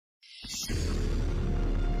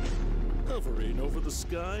Hovering over the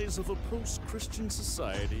skies of a post-Christian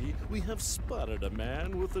society, we have spotted a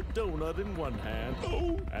man with a donut in one hand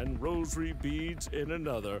and rosary beads in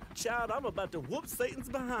another. Child, I'm about to whoop Satan's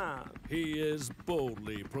behind. He is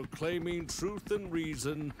boldly proclaiming truth and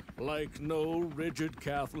reason like no rigid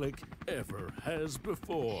Catholic ever has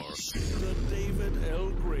before. The David L.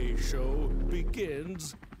 Gray Show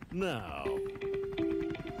begins now.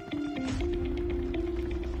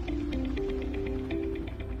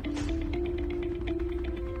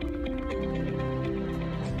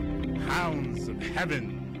 Hounds of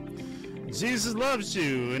heaven, Jesus loves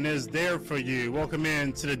you and is there for you. Welcome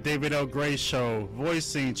in to the David L. Gray Show,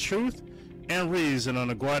 voicing truth and reason on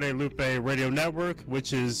the Guadalupe Radio Network,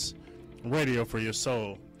 which is radio for your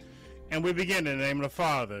soul. And we begin in the name of the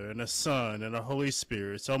Father, and the Son, and the Holy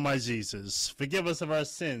Spirit. So, my Jesus, forgive us of our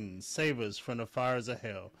sins, save us from the fires of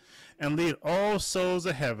hell, and lead all souls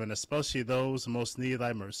of heaven, especially those who most need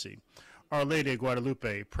thy mercy. Our Lady of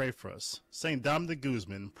Guadalupe, pray for us. Saint Dominic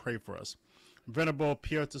Guzman, pray for us. Venerable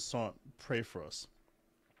Pierre Toussaint, pray for us.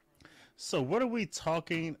 So, what are we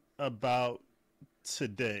talking about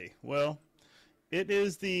today? Well, it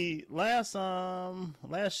is the last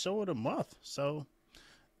show of the month, so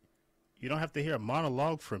you don't have to hear a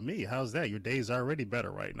monologue from me. How's that? Your day's already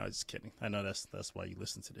better, right? No, just kidding. I know that's why you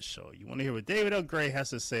listen to the show. You want to hear what David L. Gray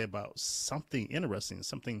has to say about something interesting,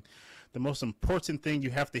 something, the most important thing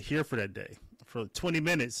you have to hear for that day. For 20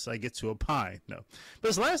 minutes, I get to opine. No, but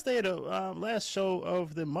it's the last day of the last show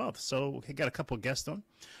of the month, so we got a couple guests on.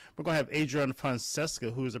 We're gonna have Adrian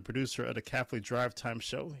Fonseca, who is a producer of the Catholic Drive Time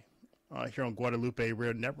Show here on Guadalupe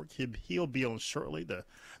Radio Network. He'll be on shortly to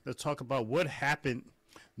talk about what happened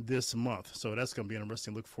this month, so that's going to be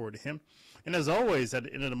interesting. Look forward to him. And as always, at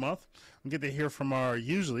the end of the month, we get to hear from our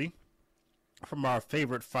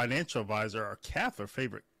favorite financial advisor, our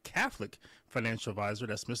favorite Catholic financial advisor.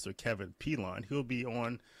 That's Mr. Kevin Pilon. He'll be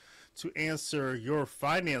on to answer your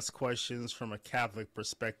finance questions from a Catholic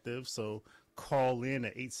perspective. So call in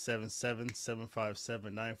at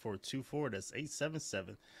 877-757-9424. That's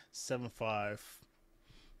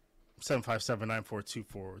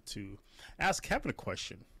 877-757-9424 to ask Kevin a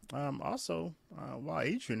question. Also, while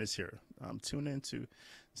Adrian is here, tune in to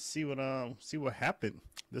see what happened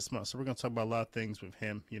this month. So we're going to talk about a lot of things with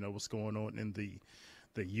him. You know, what's going on in the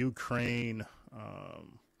Ukraine,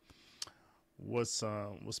 what's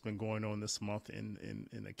been going on this month in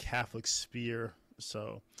the Catholic sphere.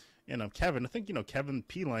 So, and Kevin, I think, Kevin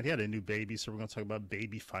Pilon, he had a new baby, so we're going to talk about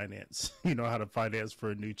baby finance, how to finance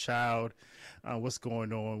for a new child, what's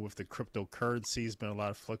going on with the cryptocurrency. There's been a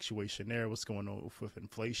lot of fluctuation there, what's going on with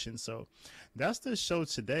inflation. So that's the show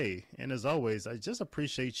today. And as always, I just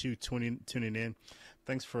appreciate you tuning in.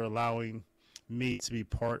 Thanks for allowing me to be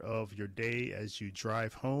part of your day as you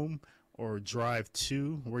drive home or drive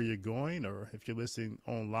to where you're going, or if you're listening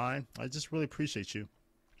online. I just really appreciate you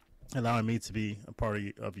allowing me to be a part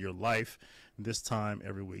of your life this time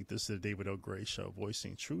every week. This is the David L. Gray Show,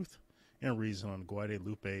 voicing truth and reason on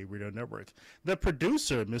Guadalupe Radio Network. The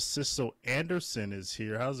producer, Miss Cecil Anderson, is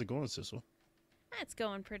here. How's it going, Cecil? It's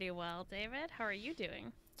going pretty well, David. How are you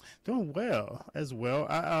doing? Doing well as well.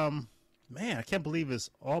 Man, I can't believe it's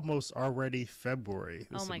almost already February.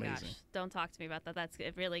 This oh my amazing. Gosh, don't talk to me about that.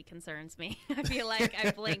 It really concerns me. I feel like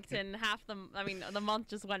I blinked and the month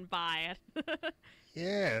just went by.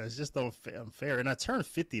 Yeah, it's just unfair. And I turned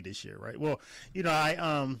 50 this year, right? Well,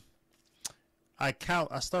 I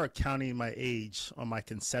started counting my age on my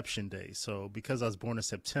conception day. So because I was born in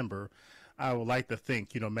September, I would like to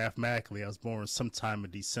think, mathematically, I was born sometime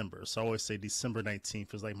in December. So I always say December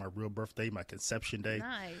 19th is like my real birthday, my conception day.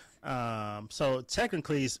 Nice. So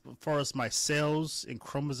technically, as far as my cells and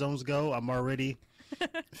chromosomes go, I'm already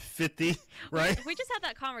 50, right? We just had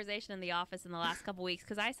that conversation in the office in the last couple weeks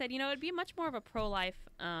because I said, it'd be much more of a pro-life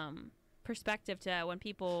perspective to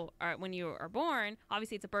when you are born.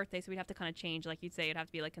 Obviously it's a birthday, so we'd have to kind of change, like you'd say it'd have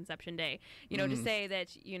to be like conception day, to say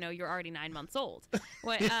that you're already 9 months old.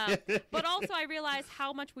 But also I realized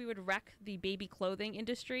how much we would wreck the baby clothing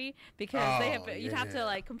industry because you'd have to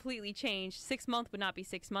like completely change. 6 month would not be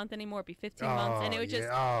 6 month anymore, it'd be 15 months, and it would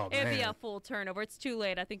it'd be a full turnover. It's too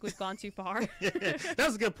late. I think we've gone too far.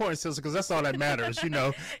 That's a good point, Sister, because that's all that matters,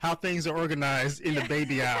 how things are organized in the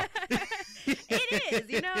baby aisle. It is,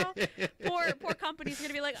 poor companies are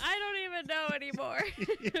gonna be like, I don't even know anymore.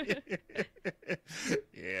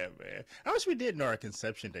 Yeah, man. I wish we did know our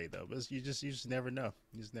conception day though, but you just never know.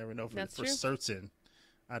 You just never know for certain.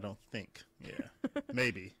 I don't think. Yeah,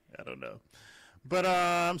 maybe. I don't know.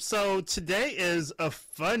 But so today is a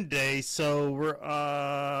fun day. So we're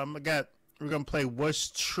I got we're going to play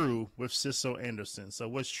What's True with Cecil Anderson. So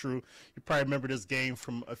What's True, you probably remember this game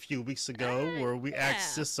from a few weeks ago where we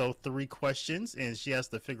asked Cecil 3 questions and she has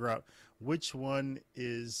to figure out which one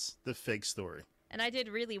is the fake story. And I did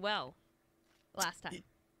really well last time.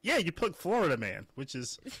 Yeah, you picked Florida Man, which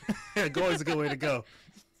is always a good way to go.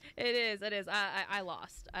 It is. I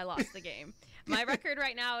lost the game. My record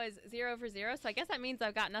right now is 0 for 0, so I guess that means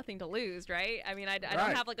I've got nothing to lose, right? I mean, I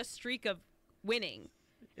don't have like a streak of winning.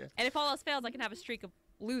 Yeah. And if all else fails, I can have a streak of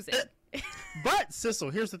losing. But,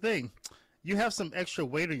 Cecil, here's the thing. You have some extra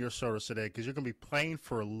weight on your shoulders today because you're going to be playing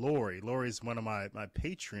for Lori. Lori's one of my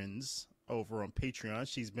patrons over on Patreon.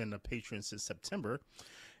 She's been a patron since September.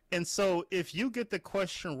 And so if you get the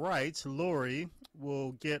question right, Lori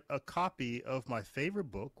will get a copy of my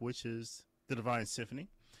favorite book, which is The Divine Symphony,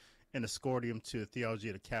 an Escordium to the Theology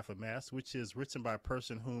of the Catholic Mass, which is written by a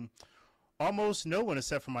person whom almost no one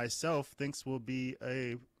except for myself thinks will be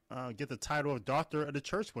get the title of Doctor of the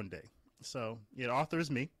Church one day. So, yeah, the author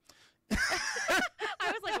is me.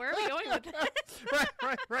 I was like, where are we going with this?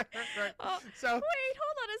 Right. Oh, so wait,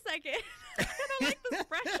 hold on a second. I don't like this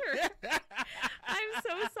pressure. I'm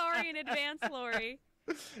so sorry in advance, Lori.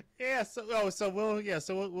 Yeah. So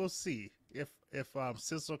we'll see if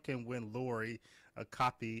Cecil can win Lori a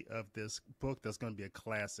copy of this book that's going to be a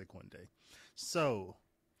classic one day. So,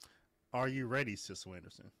 are you ready, Cecil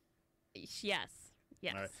Anderson? Yes.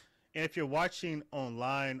 All right. And if you're watching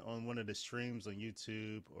online on one of the streams on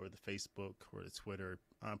YouTube or the Facebook or the Twitter,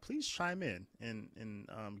 please chime in and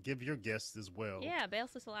give your guess as well. Yeah, bail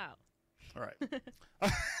Cecil out. All right. All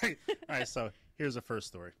right. So here's the first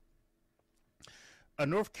story. A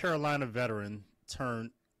North Carolina veteran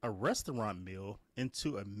turned a restaurant meal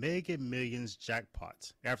into a Mega Millions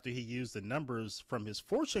jackpot after he used the numbers from his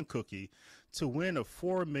fortune cookie to win a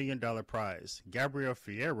 $4 million prize. Gabriel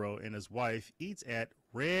Fierro and his wife eats at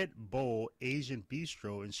Red Bowl Asian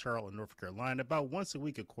Bistro in Charlotte, North Carolina, about once a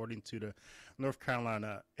week, according to the North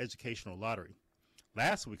Carolina Educational Lottery.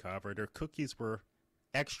 Last week, however, their cookies were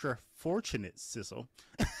extra fortunate, Cecil.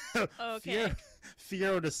 Okay.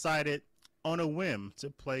 Fierro decided on a whim to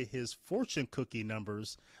play his fortune cookie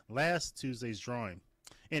numbers last Tuesday's drawing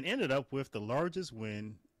and ended up with the largest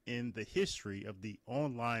win in the history of the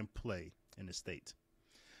online play in the state.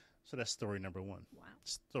 So that's story number 1. Wow.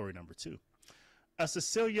 Story number 2. A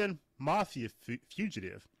Sicilian mafia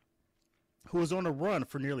fugitive who was on the run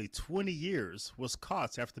for nearly 20 years was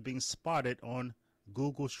caught after being spotted on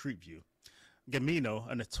Google Street View.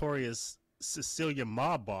 Gamino, a notorious Sicilian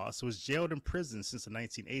mob boss, was jailed in prison since the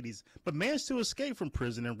 1980s, but managed to escape from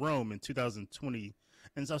prison in Rome in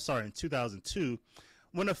 2002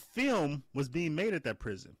 when a film was being made at that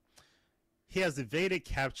prison. He has evaded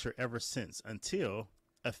capture ever since until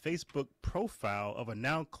a Facebook profile of a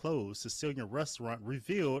now closed Sicilian restaurant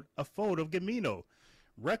revealed a photo of Gamino,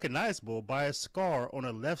 recognizable by a scar on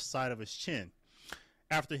the left side of his chin.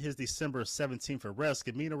 After his December 17th arrest,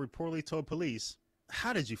 Gamino reportedly told police,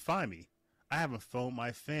 "How did you find me? I haven't phoned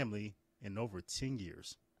my family in over 10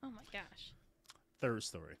 years. Oh my gosh. Third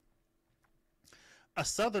story. A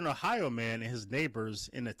Southern Ohio man and his neighbors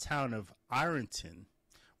in the town of Ironton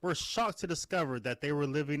were shocked to discover that they were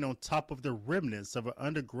living on top of the remnants of an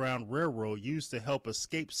underground railroad used to help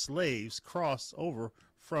escaped slaves cross over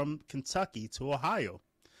from Kentucky to Ohio.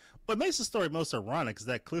 What makes the story most ironic is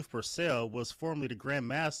that Cliff Purcell was formerly the Grand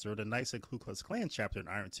Master of the Knights of Ku Klux Klan chapter in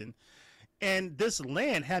Ironton, and this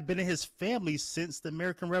land had been in his family since the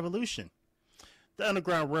American Revolution. The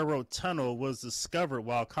Underground Railroad tunnel was discovered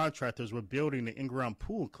while contractors were building the in-ground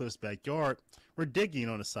pool in Cliff's backyard were digging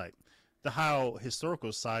on the site. The Ohio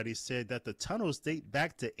Historical Society said that the tunnels date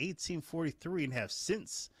back to 1843 and have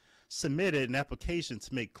since submitted an application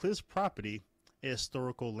to make Cliff's property a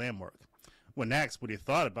historical landmark. When asked what he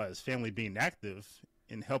thought about his family being active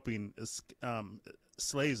in helping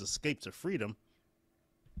slaves escape to freedom,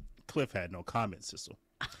 Cliff had no comment, Cecil.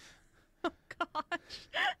 Oh, gosh.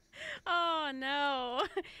 Oh, no.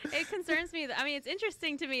 It concerns me. I mean, it's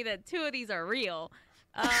interesting to me that 2 of these are real.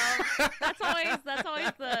 That's always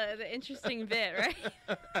the interesting bit, right?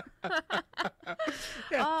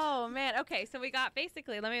 Yeah. Oh man. Okay, so we got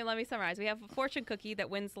basically. Let me summarize. We have a fortune cookie that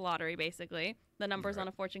wins the lottery. Basically, the numbers on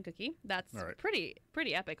a fortune cookie. That's pretty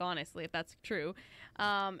epic, honestly, if that's true.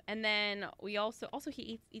 And then we also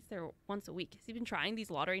he eats there once a week. Has he been trying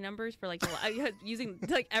these lottery numbers for like using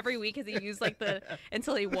like every week? Has he used like the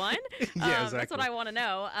until he won? Yeah, exactly. That's what I want to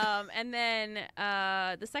know. And then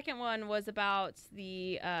the second one was about the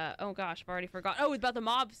oh gosh, I've already forgot. Oh, it's about the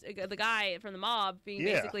mob, the guy from the mob being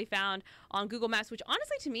basically found on Google Maps, which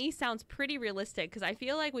honestly to me sounds pretty realistic because I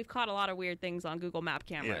feel like we've caught a lot of weird things on Google Map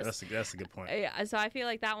cameras. Yeah, that's a good point. Yeah, so I feel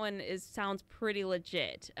like that one sounds pretty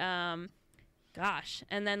legit. Gosh,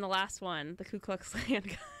 and then the last one, the Ku Klux Klan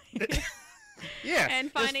guy. Yeah,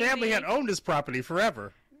 and his family had owned this property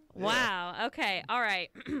forever. Wow. Yeah. Okay. All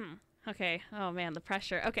right. Okay. Oh man, the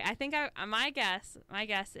pressure. Okay, I think my guess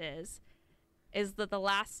is that the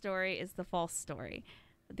last story is the false story.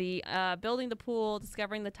 The building the pool,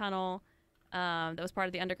 discovering the tunnel, that was part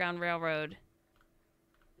of the Underground Railroad.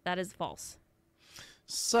 That is false.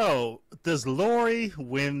 So, does Lori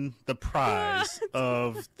win the prize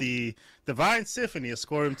of the Divine Symphony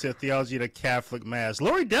according to Theology of the Catholic Mass?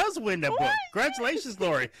 Lori does win that book. Congratulations,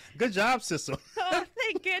 Lori. Good job, Sissel. Oh,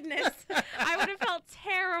 thank goodness. I would have felt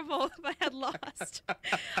terrible if I had lost.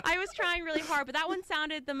 I was trying really hard, but that one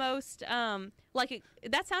sounded the most,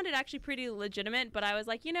 that sounded actually pretty legitimate, but I was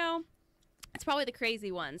like, it's probably the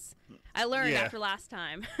crazy ones. I learned after last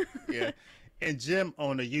time. Yeah. And Jim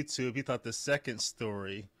on the YouTube, he thought the second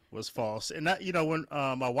story was false. And that, when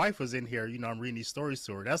my wife was in here, I'm reading these stories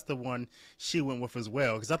to her. That's the one she went with as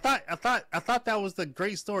well. Because I thought that was the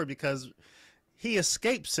great story because he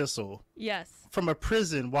escaped Sissel. Yes. From a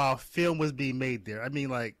prison while film was being made there. I mean,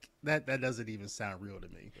 like that doesn't even sound real to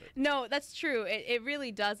me. But. No, that's true. It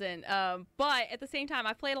really doesn't. But at the same time,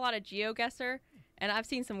 I've played a lot of GeoGuessr. And I've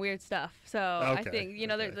seen some weird stuff. So I think,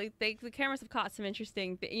 the cameras have caught some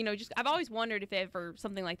interesting, I've always wondered if ever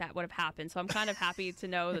something like that would have happened. So I'm kind of happy to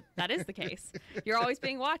know that is the case. You're always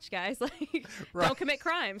being watched, guys. Don't commit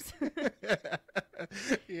crimes.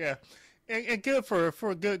 Yeah. And good for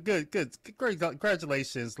good. Great.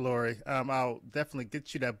 Congratulations, Lori. I'll definitely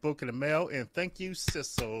get you that book in the mail. And thank you,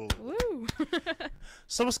 Sissel. Woo.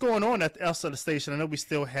 So what's going on at the outside of the station? I know we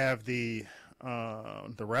still have the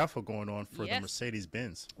raffle going on for the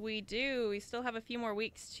Mercedes-Benz. We do. We still have a few more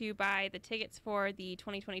weeks to buy the tickets for the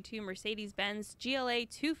 2022 Mercedes-Benz GLA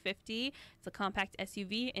 250. It's a compact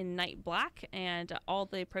SUV in night black, and all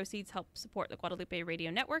the proceeds help support the Guadalupe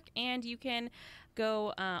Radio Network. And you can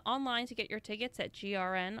go online to get your tickets at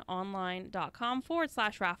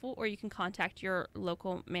grnonline.com/raffle, or you can contact your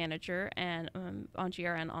local manager and on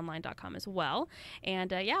grnonline.com as well. And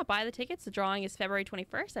buy the tickets. The drawing is February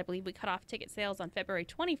 21st. I believe we cut off ticket sales on February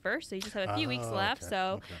 21st, so you just have a few weeks left.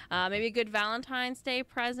 So maybe a good Valentine's Day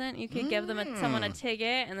present. You could give them someone a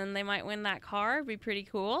ticket, and then they might win that car. It'd be pretty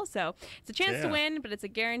cool. So it's a chance to win, but it's a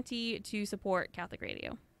guarantee to support Catholic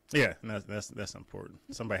radio. Yeah, and that's important.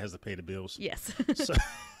 Somebody has to pay the bills. Yes. So,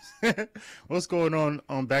 what's going on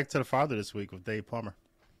Back to the Father this week with Dave Palmer?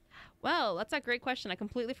 Well, that's a great question. I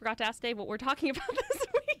completely forgot to ask Dave what we're talking about this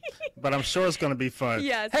week. But I'm sure it's going to be fun.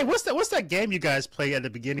 Yes. Hey, what's that game you guys play at the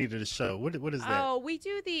beginning of the show? What is that? Oh, we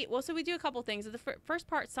do a couple things. The first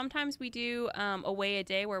part, sometimes we do Away a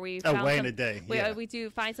Day where we we do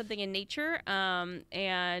find something in nature and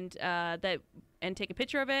take a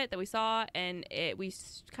picture of it that we saw, and we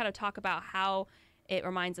kind of talk about how it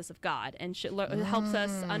reminds us of God and helps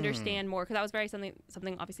us understand more. Because that was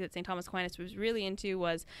something obviously that St. Thomas Aquinas was really into,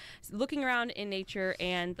 was looking around in nature,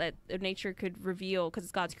 and that nature could reveal, because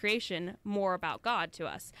it's God's creation, more about God to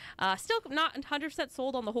us. Still not 100%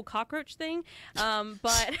 sold on the whole cockroach thing,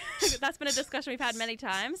 but that's been a discussion we've had many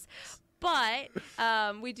times. But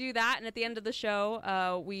we do that, and at the end of the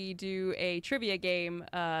show, we do a trivia game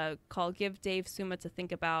called Give Dave Summa to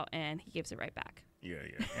Think About, and he gives it right back. Yeah,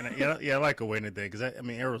 and I like Away in the Day, because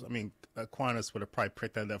Aquinas would have probably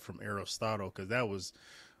picked that up from Aristotle, because that was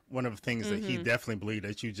one of the things that he definitely believed,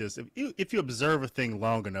 that you just if you observe a thing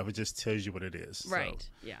long enough, it just tells you what it is. Right. So,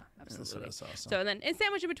 yeah, absolutely. So that's awesome. So then, and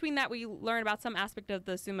sandwiched in between that, we learn about some aspect of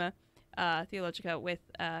the Summa Theologica with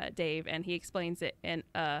Dave, and he explains it in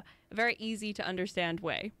a very easy to understand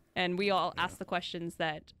way. And we all ask the questions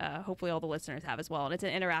that hopefully all the listeners have as well. And it's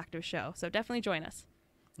an interactive show, so definitely join us.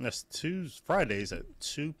 That's Fridays at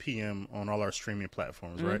 2 p.m. on all our streaming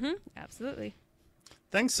platforms, right? Absolutely.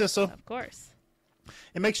 Thanks, Sissel. Of course.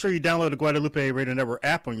 And make sure you download the Guadalupe Radio Network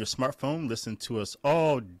app on your smartphone. Listen to us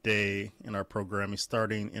all day in our programming,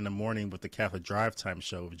 starting in the morning with the Catholic Drive Time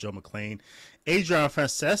Show with Joe McLean, Adrian,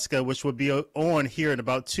 Fonseca, which will be on here in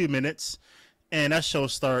about 2 minutes. And that show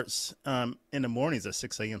starts in the mornings at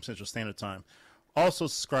 6 a.m. Central Standard Time. Also,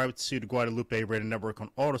 subscribe to the Guadalupe Radio Network on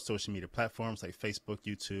all the social media platforms like Facebook,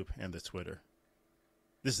 YouTube, and the Twitter.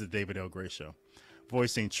 This is the David L. Gray Show,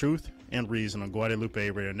 voicing truth and reason on Guadalupe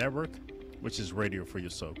Radio Network, which is radio for your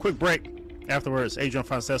soul. Quick break. Afterwards, Adrian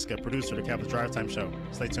Fonseca, producer of the Catholic Drive Time Show.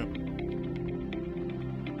 Stay tuned.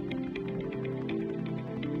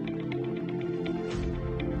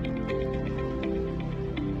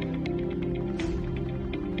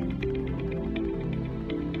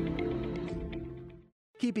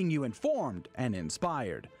 keeping you informed and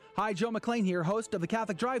inspired. Hi, Joe McLean here, host of the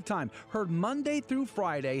Catholic Drive Time, heard Monday through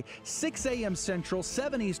Friday, 6 a.m. Central,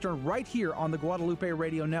 7 Eastern, right here on the Guadalupe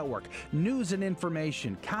Radio Network. News and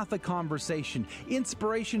information, Catholic conversation,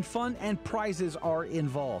 inspiration, fun, and prizes are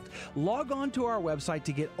involved. Log on to our website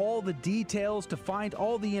to get all the details, to find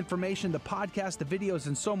all the information, the podcast, the videos,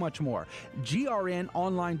 and so much more.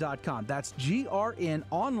 grnonline.com. That's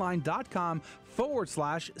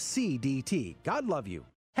grnonline.com/CDT. God love you.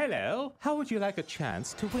 Hello, how would you like a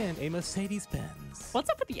chance to win a Mercedes-Benz? What's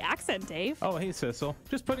up with the accent, Dave? Oh, hey, Sissel.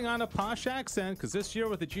 Just putting on a posh accent, because this year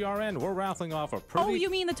with the GRN, we're raffling off a pretty... Oh, you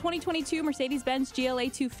mean the 2022 Mercedes-Benz GLA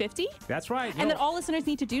 250? That's right. And that all listeners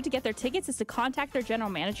need to do to get their tickets is to contact their general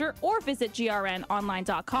manager or visit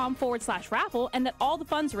grnonline.com/raffle, and that all the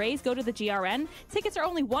funds raised go to the GRN. Tickets are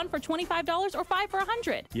only 1 for $25 or 5 for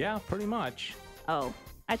 $100. Yeah, pretty much. Oh,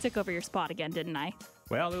 I took over your spot again, didn't I?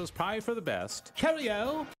 Well, it was probably for the best.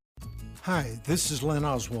 Cheerio! Hi, this is Len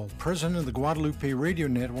Oswald, president of the Guadalupe Radio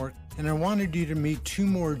Network, and I wanted you to meet 2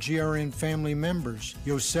 more GRN family members,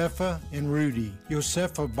 Josefa and Rudy.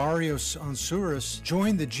 Josefa Barrios Ansuras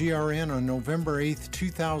joined the GRN on November 8,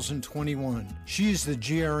 2021. She is the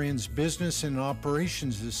GRN's business and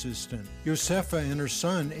operations assistant. Josefa and her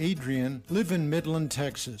son, Adrian, live in Midland,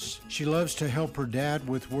 Texas. She loves to help her dad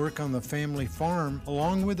with work on the family farm,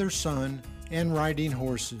 along with her son, and riding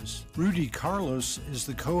horses. Rudy Carlos is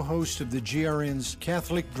the co-host of the GRN's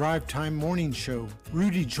Catholic Drive Time morning show.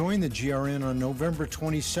 Rudy joined the GRN on November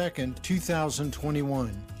 22,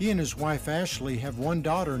 2021. He and his wife Ashley have 1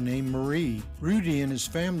 daughter named Marie. Rudy and his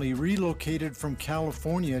family relocated from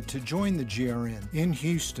California to join the GRN in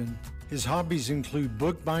Houston. His hobbies include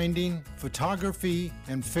bookbinding, photography,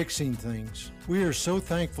 and fixing things. We are so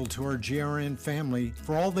thankful to our GRN family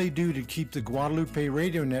for all they do to keep the Guadalupe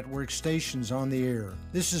Radio Network stations on the air.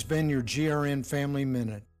 This has been your GRN Family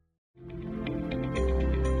Minute.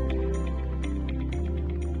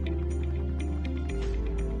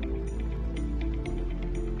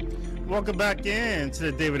 Welcome back in to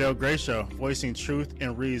the David L. Gray Show, voicing truth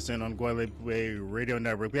and reason on Guadalupe Radio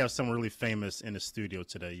Network. We have someone really famous in the studio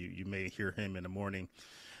today. You may hear him in the morning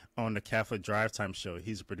on the Catholic Drive Time show.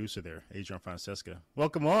 He's a producer there, Adrian Fonseca.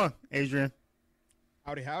 Welcome on, Adrian.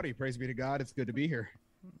 Howdy, howdy. Praise be to God. It's good to be here.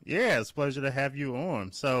 Yeah, it's a pleasure to have you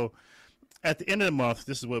on. So at the end of the month,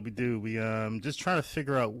 this is what we do. We just trying to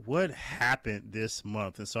figure out what happened this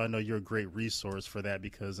month. And so I know you're a great resource for that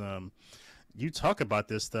because you talk about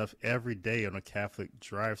this stuff every day on a Catholic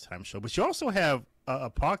Drive Time show, but you also have a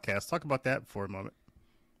podcast. Talk about that for a moment.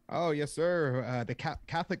 Oh, yes, sir. The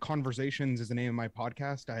Catholic Conversations is the name of my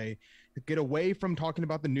podcast. I get away from talking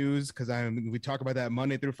about the news because we talk about that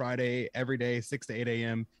Monday through Friday, every day, 6 to 8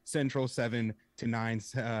 a.m. Central, 7 to 9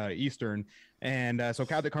 Eastern. And so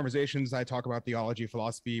Catholic Conversations, I talk about theology,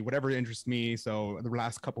 philosophy, whatever interests me. So the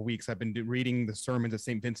last couple of weeks, I've been reading the sermons of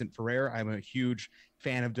St. Vincent Ferrer. I'm a huge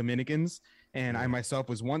fan of Dominicans, and I myself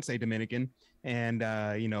was once a Dominican. And,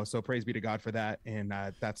 so praise be to God for that. And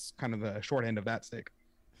that's kind of the short end of that stick.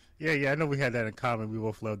 Yeah, I know we had that in common. We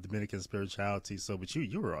both love Dominican spirituality. So, but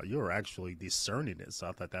you were actually discerning it. So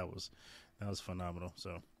I thought that was phenomenal.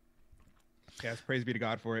 So, yes, praise be to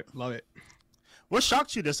God for it. Love it. What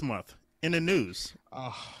shocked you this month in the news?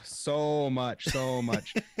 Oh, so much.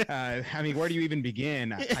 I mean, where do you even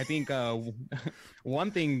begin? I think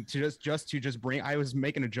one thing to just bring, I was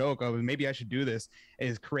making a joke of maybe I should do this,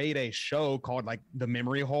 is create a show called like the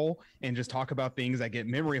Memory Hole and just talk about things that get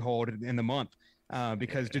memory holed in the month.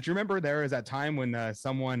 Because did you remember there was that time when there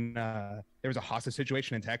was a hostage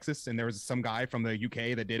situation in Texas and there was some guy from the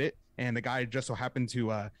UK that did it, and the guy just so happened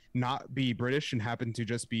to not be British and happened to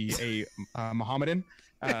just be a Mohammedan.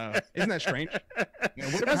 Isn't that strange?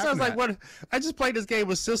 That sounds like what I just played this game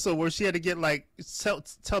with Sissel where she had to get like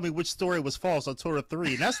tell me which story was false on Torah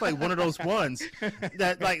 3, and that's like one of those ones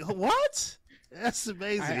that like what? That's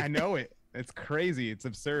amazing. I know it. It's crazy. It's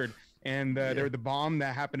absurd. And there was the bomb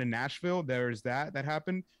that happened in Nashville. There's that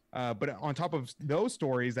happened. But on top of those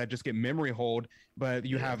stories that just get memory hold, but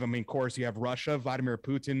you have, of course, you have Russia, Vladimir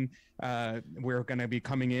Putin. We're going to be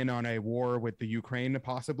coming in on a war with the Ukraine,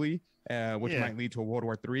 possibly, which might lead to a World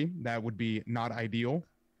War III. That would be not ideal.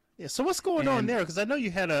 Yeah. So what's going on there? Because I know you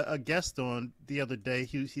had a guest on the other day.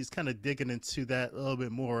 He's kind of digging into that a little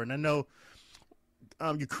bit more. And I know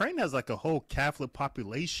Ukraine has like a whole Catholic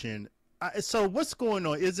population. So what's going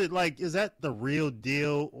on? Is that the real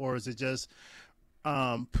deal, or is it just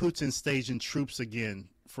Putin staging troops again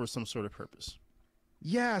for some sort of purpose?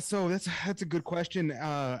 Yeah, so that's a good question.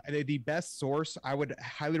 The best source, I would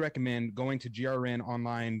highly recommend going to GRN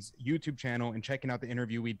Online's YouTube channel and checking out the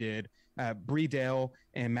interview we did. Bree Dale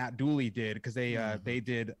and Matt Dooley did, because they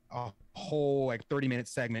did a whole like 30-minute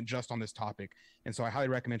segment just on this topic, and so I highly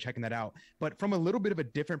recommend checking that out. But from a little bit of a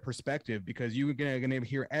different perspective, because you're gonna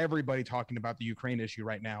hear everybody talking about the Ukraine issue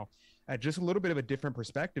right now. Just a little bit of a different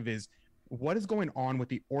perspective is what is going on with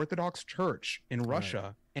the Orthodox Church in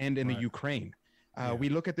Russia and in the Ukraine. We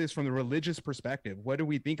look at this from the religious perspective. What do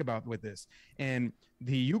we think about with this? And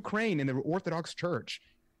the Ukraine and the Orthodox Church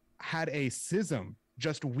had a schism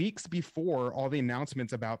just weeks before all the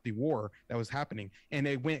announcements about the war that was happening. And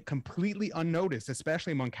it went completely unnoticed,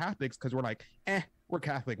 especially among Catholics, because we're like, we're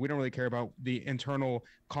Catholic. We don't really care about the internal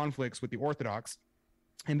conflicts with the Orthodox.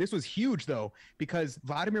 And this was huge, though, because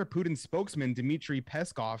Vladimir Putin's spokesman, Dmitry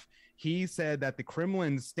Peskov, he said that the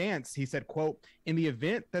Kremlin's stance, he said, quote, in the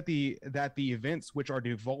event that the events which are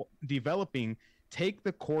developing take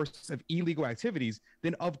the course of illegal activities,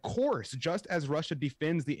 then of course, just as Russia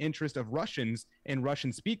defends the interest of Russians and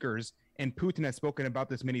Russian speakers, and Putin has spoken about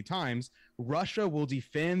this many times, Russia will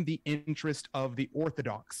defend the interest of the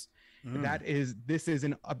Orthodox. This is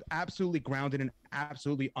an absolutely grounded and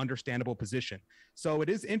absolutely understandable position. So it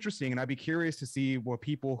is interesting, and I'd be curious to see what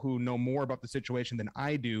people who know more about the situation than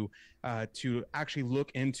I do to actually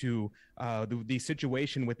look into the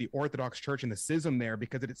situation with the Orthodox Church and the schism there,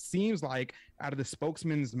 because it seems like out of the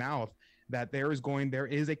spokesman's mouth that there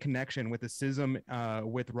is a connection with the schism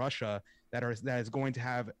with Russia that is going to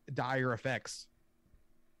have dire effects.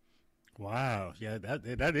 Wow. Yeah,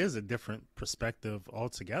 that is a different perspective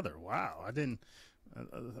altogether. Wow. I think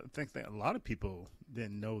that a lot of people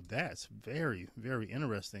didn't know that. It's very, very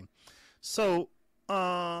interesting. So,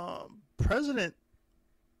 President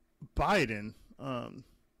Biden,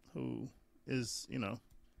 who is, I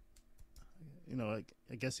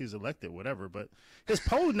guess he's elected, whatever, but his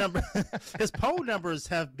poll numbers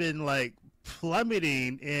have been like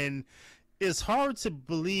plummeting, and it's hard to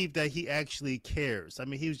believe that he actually cares. I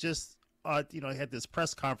mean, he was just, he had this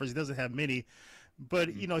press conference. He doesn't have many, but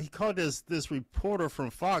he called this reporter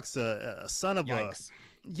from Fox a son of Yikes.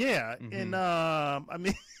 And I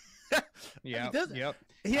mean, he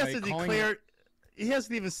hasn't declared. He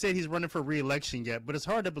hasn't even said he's running for re-election yet, but it's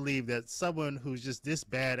hard to believe that someone who's just this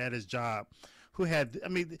bad at his job,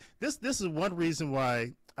 this is one reason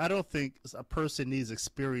why I don't think a person needs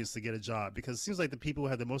experience to get a job, because it seems like the people who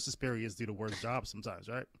have the most experience do the worst job sometimes,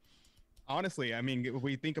 right? Honestly, I mean, if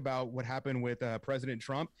we think about what happened with President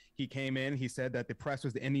Trump, he came in, he said that the press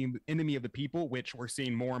was the enemy of the people, which we're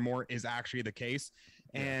seeing more and more is actually the case.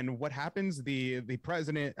 Yeah. And what happens? The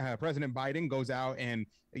President Biden goes out and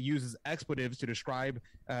uses expletives to describe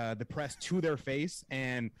the press to their face,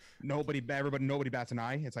 and nobody bats an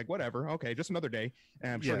eye. It's like, whatever, okay, just another day.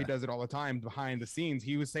 And I'm sure he does it all the time behind the scenes.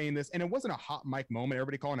 He was saying this, and it wasn't a hot mic moment.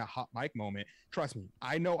 Everybody calling it a hot mic moment. Trust me,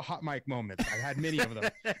 I know hot mic moments. I've had many of them.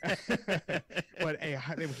 But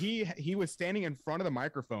he was standing in front of the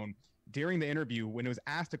microphone during the interview when it was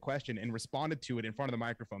asked a question and responded to it in front of the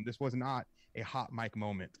microphone. This was not a hot mic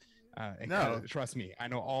moment. No, trust me, I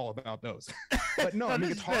know all about those. But no, I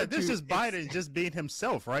mean, it's hard. This is Biden just being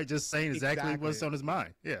himself, right? Just saying exactly what's on his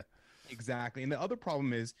mind. Yeah, exactly. And the other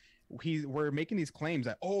problem is we're making these claims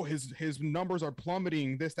that his numbers are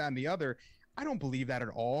plummeting, this, that, and the other. I don't believe that at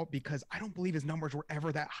all, because I don't believe his numbers were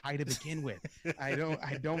ever that high to begin with. I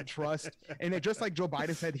don't trust. And just like Joe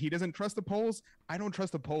Biden said, he doesn't trust the polls. I don't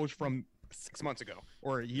trust the polls from 6 months ago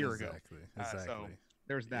or a year ago. Exactly. So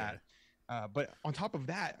there's that. But on top of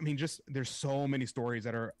that, I mean, there's so many stories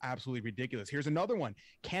that are absolutely ridiculous. Here's another one.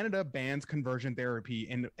 Canada bans conversion therapy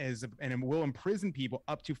and will imprison people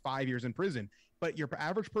up to 5 years in prison. But your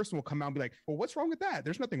average person will come out and be like, well, what's wrong with that?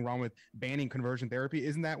 There's nothing wrong with banning conversion therapy.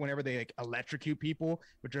 Isn't that whenever they like electrocute people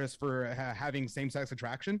just for having same-sex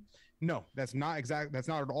attraction? No, that's not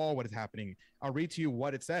at all what is happening. I'll read to you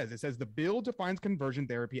what it says. It says the bill defines conversion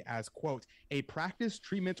therapy as, quote, a practice,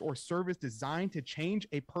 treatment, or service designed to change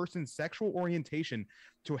a person's sexual orientation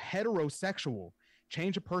to heterosexual,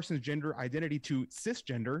 change a person's gender identity to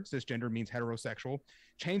cisgender means heterosexual,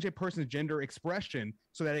 change a person's gender expression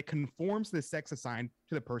so that it conforms to the sex assigned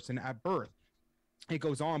to the person at birth. It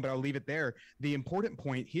goes on, but I'll leave it there. The important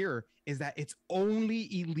point here is that it's only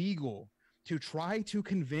illegal to try to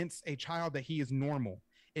convince a child that he is normal.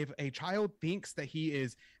 If a child thinks that he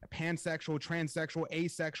is pansexual, transsexual,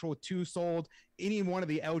 asexual, two-souled, any one of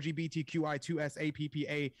the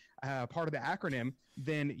LGBTQI2SAPPA part of the acronym,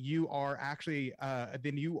 then you are actually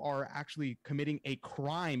committing a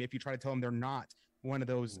crime if you try to tell them they're not one of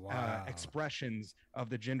those expressions of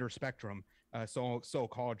the gender spectrum,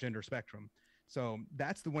 so-called gender spectrum. So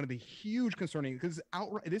that's one of the huge concerning, because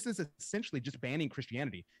outright this is essentially just banning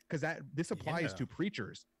Christianity, because this applies to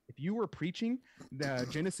preachers. If you were preaching the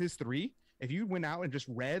Genesis 3, if you went out and just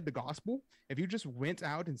read the gospel, if you just went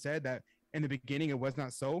out and said that in the beginning it was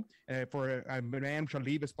not so, for a man shall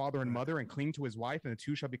leave his father and mother and cling to his wife, and the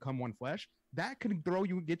two shall become one flesh, that could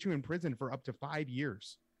get you in prison for up to 5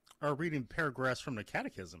 years. Or reading paragraphs from the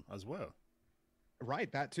catechism as well. Right,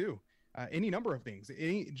 that too. Any number of things.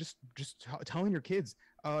 Just telling your kids,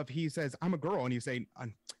 if he says I'm a girl and you say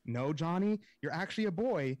no, Johnny, you're actually a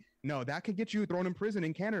boy, no, that could get you thrown in prison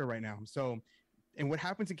in Canada right now. So, and what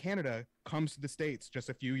happens in Canada comes to the States just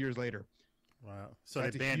a few years later. Wow. So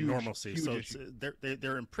they banned normalcy. So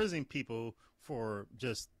they're imprisoning people for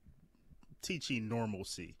just teaching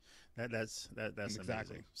normalcy. That's exactly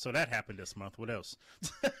amazing. So that happened this month. What else?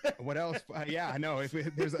 What else? Yeah, I know.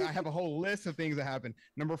 I have a whole list of things that happened.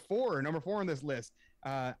 Number four on this list,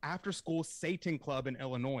 after school Satan club in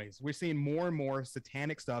Illinois. We're seeing more and more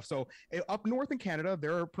satanic stuff. So up north in Canada,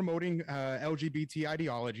 they're promoting LGBT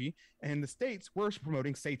ideology, and in the States, we're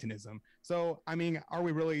promoting Satanism. So, I mean, are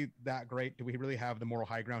we really that great? Do we really have the moral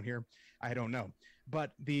high ground here? I don't know.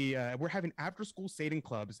 But we're having after school Satan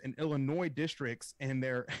clubs in Illinois districts, and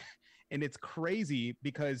and it's crazy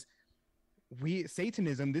because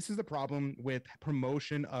Satanism, this is the problem with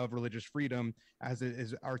promotion of religious freedom as it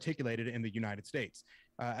is articulated in the United States,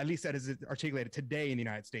 at least that is articulated today in the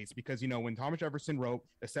United States, because, when Thomas Jefferson wrote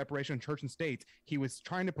The Separation of Church and State, he was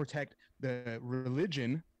trying to protect the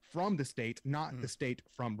religion from the state, not the state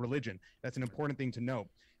from religion. That's an important thing to note.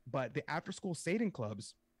 But the after school Satan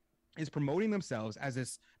clubs is promoting themselves as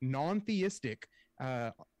this non-theistic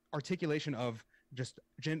articulation of just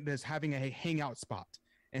having a hangout spot.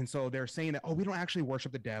 And so they're saying that, we don't actually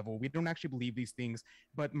worship the devil. We don't actually believe these things.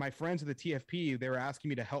 But my friends at the TFP, they were asking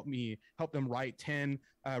me to help them write 10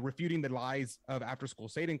 refuting the lies of after school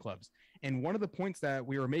Satan clubs. And one of the points that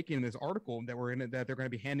we were making in this article that they're going to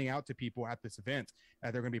be handing out to people at this event,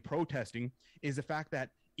 they're going to be protesting, is the fact that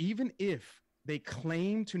even if they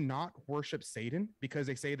claim to not worship Satan because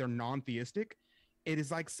they say they're non-theistic, it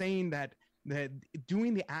is like saying that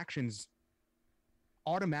doing the actions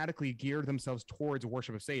automatically gear themselves towards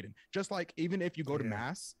worship of Satan. Just like even if you go to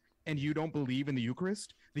mass and you don't believe in the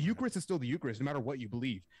Eucharist is still the Eucharist, no matter what you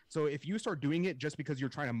believe. So if you start doing it just because you're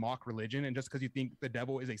trying to mock religion and just because you think the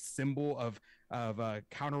devil is a symbol of a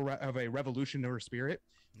revolutionary spirit,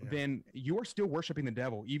 then you are still worshiping the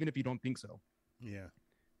devil, even if you don't think so. Yeah.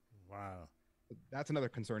 Wow. That's another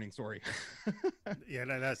concerning story. Yeah,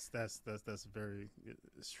 that's very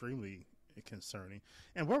extremely concerning.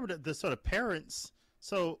 And what were the sort of parents?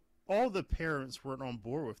 So all the parents weren't on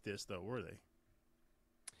board with this, though, were they?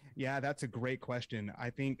 Yeah, that's a great question. I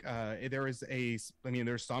think there's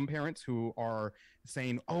some parents who are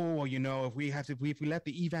saying, if we let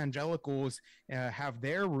the evangelicals have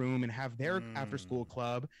their room and have their after school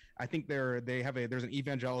club. I think there's an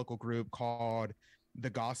evangelical group called The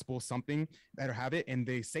Gospel something that have it, and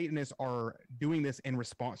the Satanists are doing this in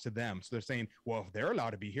response to them. So they're saying, well, if they're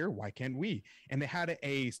allowed to be here, why can't we? And they had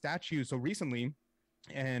a statue so recently,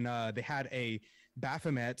 and they had a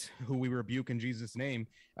Baphomet, who we rebuke in Jesus' name,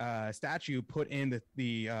 statue put in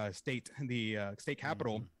the state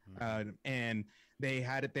capitol, and they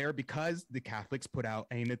had it there because the Catholics put out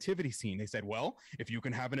a nativity scene. They said, well, if you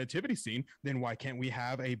can have a nativity scene, then why can't we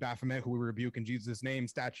have a Baphomet, who we rebuke in Jesus' name,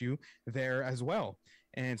 statue there as well?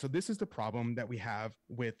 And so this is the problem that we have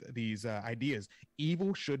with these ideas.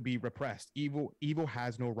 Evil should be repressed. Evil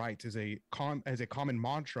has no rights, as a common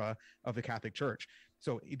mantra of the Catholic Church.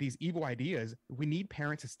 So these evil ideas, we need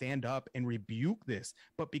parents to stand up and rebuke this.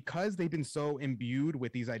 But because they've been so imbued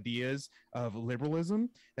with these ideas of liberalism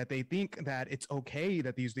that they think that it's okay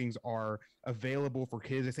that these things are available for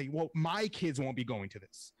kids, they say, well, my kids won't be going to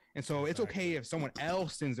this. And so it's okay if someone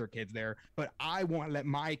else sends their kids there, but I won't let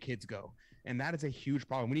my kids go. And that is a huge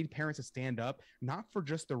problem. We need parents to stand up, not for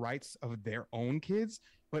just the rights of their own kids,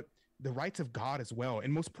 but the rights of God as well.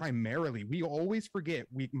 And most primarily, we always forget,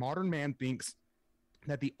 modern man thinks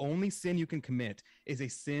that the only sin you can commit is a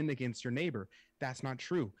sin against your neighbor. That's not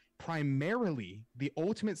true. Primarily, the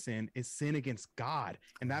ultimate sin is sin against God.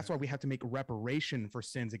 And that's why we have to make reparation for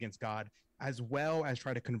sins against God, as well as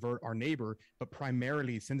try to convert our neighbor. But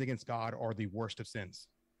primarily, sins against God are the worst of sins.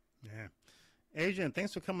 Yeah. Adrian,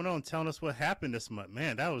 thanks for coming on and telling us what happened this month.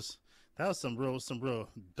 Man, that was some real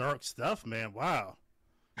dark stuff, man. Wow.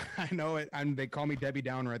 I know it. They call me Debbie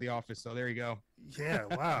Downer at the office, so there you go. Yeah,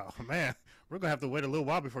 wow, man. We're going to have to wait a little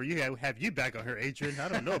while before you have you back on here, Adrian. I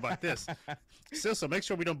don't know about this. So make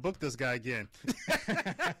sure we don't book this guy again.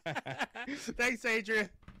 Thanks, Adrian.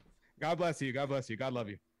 God bless you. God bless you. God love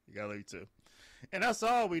you. God love you too. And that's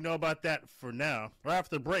all we know about that for now. Right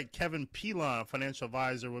after the break, Kevin Pilon, financial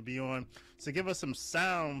advisor, will be on to give us some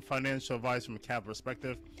sound financial advice from a Catholic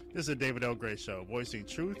perspective. This is the David L. Gray Show, voicing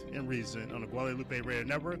truth and reason on the Guadalupe Radio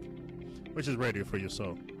Network, which is radio for your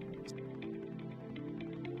soul.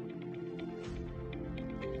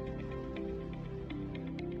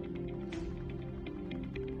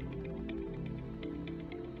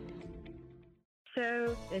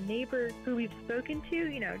 So the neighbor who we've spoken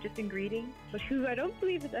to, just in greeting, but who I don't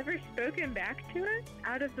believe has ever spoken back to us,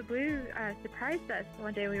 out of the blue, surprised us.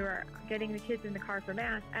 One day we were getting the kids in the car for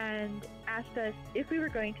Mass and asked us if we were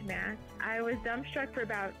going to Mass. I was dumbstruck for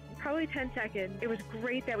about probably 10 seconds. It was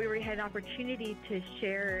great that we had an opportunity to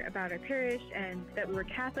share about our parish and that we were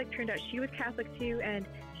Catholic. Turned out she was Catholic too, and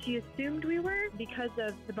she assumed we were because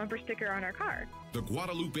of the bumper sticker on our car. The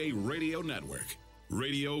Guadalupe Radio Network,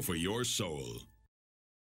 radio for your soul.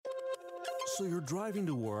 So you're driving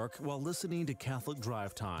to work while listening to Catholic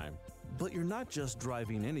Drive Time. But you're not just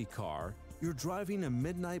driving any car. You're driving a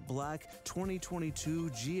Midnight Black 2022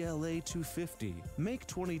 GLA 250. Make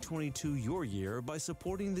 2022 your year by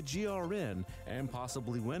supporting the GRN and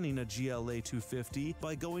possibly winning a GLA 250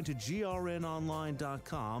 by going to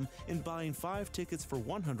grnonline.com and buying 5 tickets for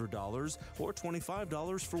 $100 or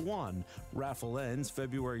 $25 for one. Raffle ends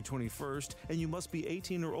February 21st, and you must be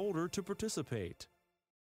 18 or older to participate.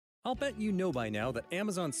 I'll bet you know by now that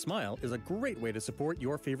Amazon Smile is a great way to support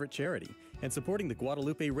your favorite charity. And supporting the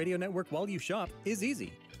Guadalupe Radio Network while you shop is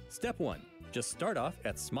easy. Step 1. Just start off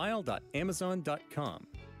at smile.amazon.com.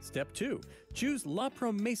 Step 2. Choose La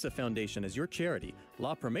Promesa Foundation as your charity.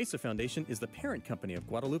 La Promesa Foundation is the parent company of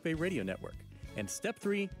Guadalupe Radio Network. And Step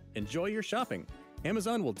 3. Enjoy your shopping.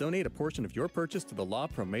 Amazon will donate a portion of your purchase to the La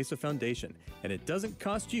Promesa Foundation, and it doesn't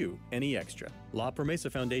cost you any extra. La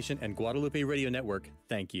Promesa Foundation and Guadalupe Radio Network,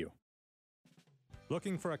 thank you.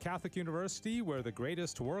 Looking for a Catholic university where the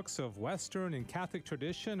greatest works of Western and Catholic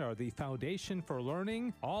tradition are the foundation for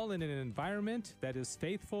learning, all in an environment that is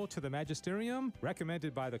faithful to the magisterium?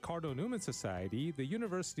 Recommended by the Cardinal Newman Society, the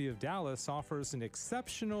University of Dallas offers an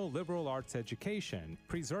exceptional liberal arts education,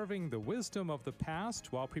 preserving the wisdom of the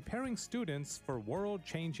past while preparing students for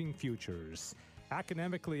world-changing futures.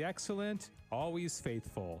 Academically excellent, always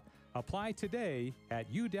faithful. Apply today at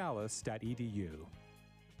udallas.edu.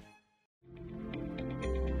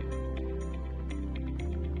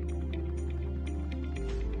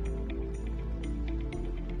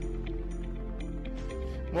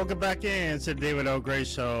 Welcome back in to the David L. Gray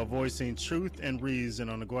Show, voicing truth and reason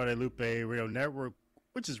on the Guadalupe Radio Network,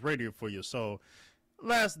 which is radio for your soul.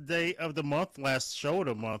 Last day of the month, last show of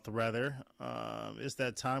the month, rather, is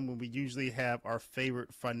that time when we usually have our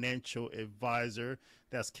favorite financial advisor.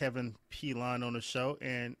 That's Kevin Pilon on the show,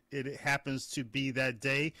 and it happens to be that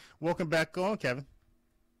day. Welcome back on, Kevin.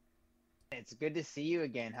 It's good to see you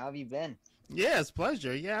again. How have you been? Yeah, it's a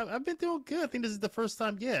pleasure. Yeah, I've been doing good. I think this is the first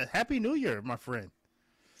time. Yeah, Happy New Year, my friend.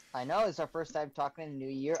 I know it's our first time talking in the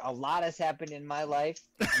new year. A lot has happened in my life.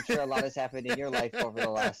 I'm sure a lot has happened in your life over the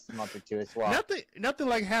last month or two as well. Nothing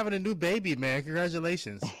like having a new baby, man.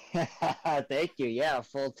 Congratulations. Thank you. Yeah, a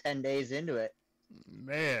full 10 days into it.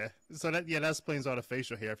 Man. So that explains all the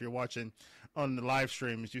facial hair. If you're watching on the live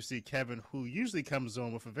streams, you see Kevin, who usually comes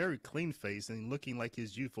on with a very clean face and looking like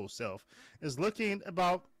his youthful self, is looking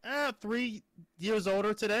about 3 years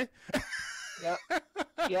older today.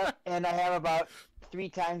 Yep. And I have about 3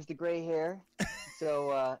 times the gray hair,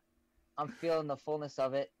 so I'm feeling the fullness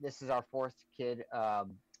of it. This is our 4th kid.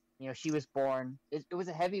 She was born. It was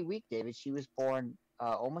a heavy week, David. She was born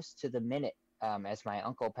almost to the minute as my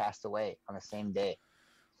uncle passed away on the same day.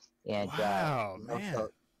 And wow, man. So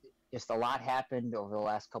just a lot happened over the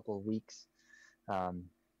last couple of weeks.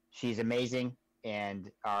 She's amazing, and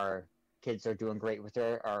our kids are doing great with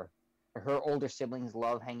her. Her older siblings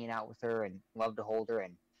love hanging out with her and love to hold her,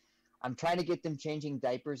 and I'm trying to get them changing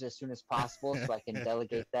diapers as soon as possible so I can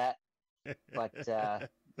delegate that. But,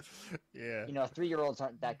 yeah, 3-year-olds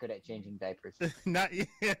aren't that good at changing diapers. That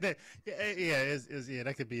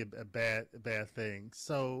could be a bad thing.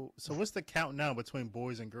 So what's the count now between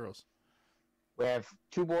boys and girls? We have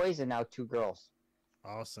 2 boys and now 2 girls.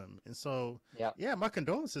 Awesome. And so, yeah, my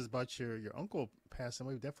condolences about your uncle passing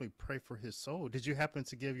away. We definitely pray for his soul. Did you happen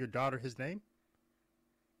to give your daughter his name?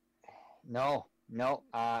 No,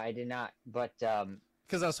 I did not. But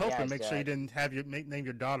because I was hoping, make sure you didn't have name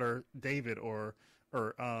your daughter David or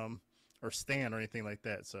Stan or anything like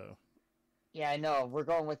that. So. Yeah, I know. We're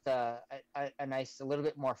going with a nice, a little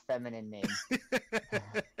bit more feminine name.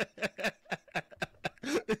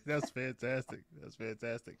 That's fantastic. That's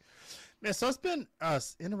fantastic, man. So it's been an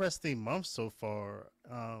interesting month so far.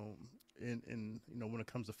 in when it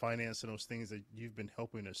comes to finance and those things that you've been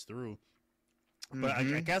helping us through. But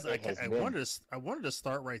I guess I wanted to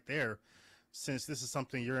start right there, since this is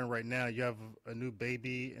something you're in right now. You have a new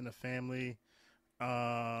baby in a family.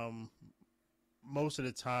 Most of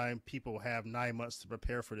the time, people have 9 months to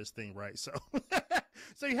prepare for this thing, right? So,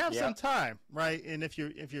 so you have some time, right? And if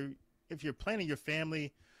you're planning your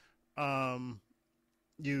family,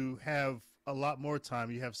 you have a lot more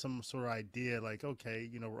time. You have some sort of idea, like, okay,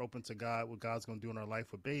 we're open to God, what God's going to do in our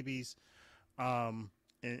life with babies.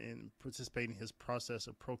 And participate in his process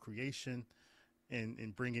of procreation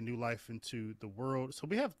and bringing new life into the world. So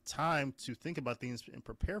we have time to think about things and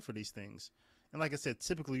prepare for these things. And like I said,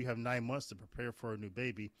 typically you have 9 months to prepare for a new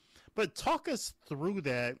baby. But talk us through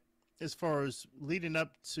that as far as leading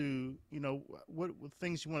up to, what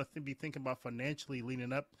things you want to be thinking about financially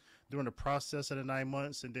leading up during the process of the 9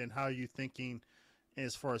 months, and then how are you thinking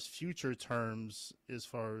as far as future terms, as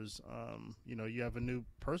far as, you have a new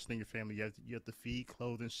person in your family, you have to feed,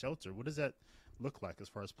 clothe, and shelter. What does that look like as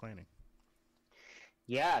far as planning?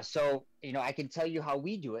 Yeah. So, I can tell you how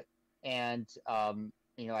we do it. And,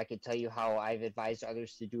 I can tell you how I've advised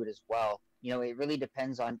others to do it as well. It really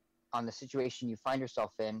depends on the situation you find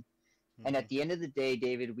yourself in. Mm-hmm. And at the end of the day,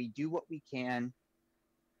 David, we do what we can,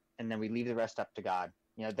 and then we leave the rest up to God.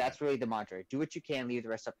 That's really the mantra. Do what you can, leave the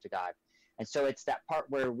rest up to God. And so it's that part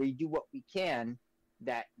where we do what we can,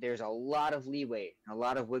 that there's a lot of leeway and a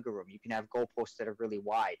lot of wiggle room. You can have goalposts that are really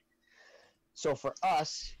wide. So for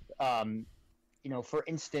us, for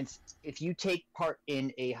instance, if you take part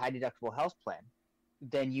in a high deductible health plan,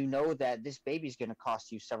 then you know that this baby is going to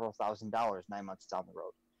cost you several $1,000s 9 months down the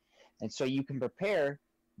road. And so you can prepare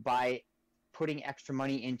by putting extra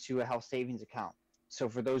money into a health savings account. So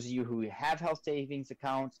for those of you who have health savings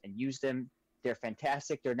accounts and use them, they're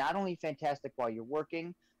fantastic. They're not only fantastic while you're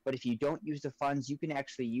working, but if you don't use the funds, you can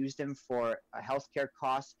actually use them for healthcare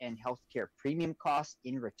costs and healthcare premium costs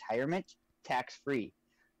in retirement, tax-free.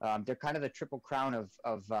 They're kind of the triple crown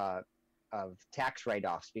of tax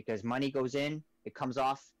write-offs, because money goes in, it comes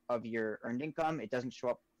off of your earned income, it doesn't show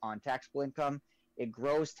up on taxable income, it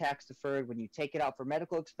grows tax-deferred. When you take it out for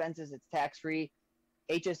medical expenses, it's tax-free.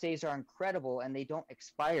 HSAs are incredible, and they don't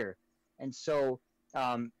expire. And so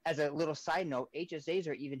as a little side note, HSAs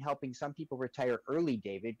are even helping some people retire early,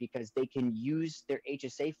 David, because they can use their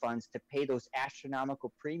HSA funds to pay those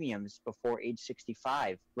astronomical premiums before age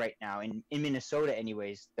 65 right now. In Minnesota,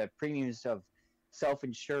 anyways, the premiums of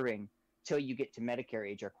self-insuring till you get to Medicare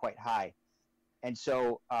age are quite high. And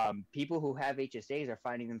so people who have HSAs are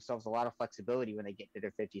finding themselves a lot of flexibility when they get to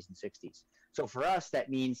their 50s and 60s. So for us, that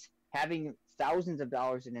means having thousands of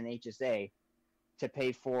dollars in an HSA to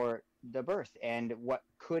pay for the birth and what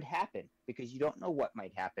could happen, because you don't know what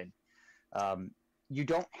might happen. You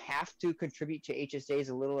don't have to contribute to HSAs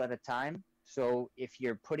a little at a time. So if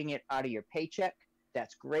you're putting it out of your paycheck,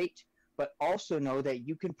 that's great. But also know that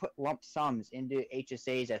you can put lump sums into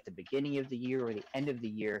HSAs at the beginning of the year or the end of the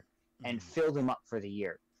year and fill them up for the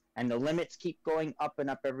year. And the limits keep going up and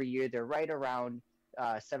up every year. They're right around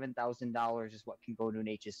 $7,000 is what can go to an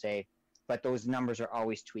HSA, but those numbers are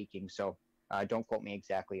always tweaking. So don't quote me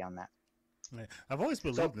exactly on that. Yeah. I've always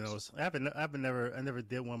believed in those. I never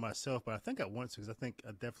did one myself, but I think I want to, because I think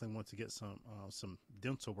I definitely want to get some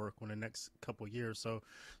dental work in the next couple of years. So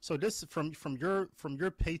this from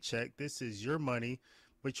your paycheck, this is your money,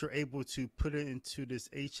 but you're able to put it into this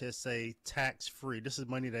HSA tax free. This is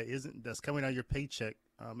money that's coming out of your paycheck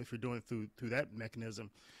if you're doing it through that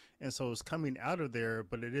mechanism. And so it's coming out of there,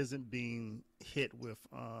 but it isn't being hit with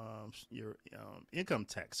your income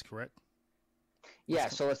tax, correct? Yeah,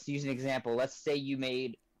 so let's use an example. Let's say you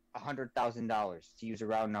made $100,000, to use a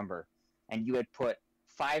round number, and you had put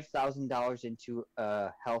 $5,000 into a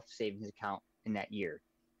health savings account in that year.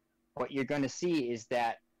 What you're going to see is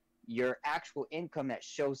that your actual income that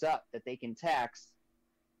shows up that they can tax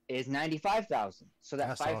is $95,000. So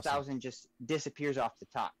that $5,000 awesome. Just disappears off the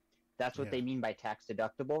top. That's what they mean by tax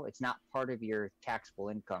deductible. It's not part of your taxable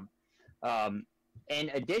income. In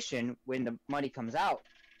addition, when the money comes out,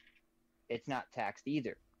 it's not taxed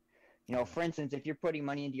either. For instance, if you're putting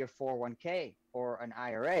money into your 401k or an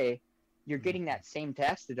IRA, you're getting that same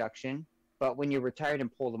tax deduction, but when you're retired and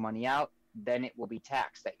pull the money out, then it will be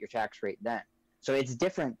taxed at your tax rate then. So it's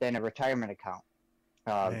different than a retirement account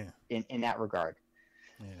in that regard.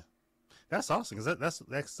 Yeah, that's awesome, because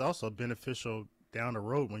that's also beneficial down the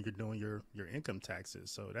road when you're doing your income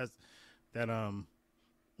taxes. So that's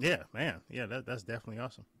definitely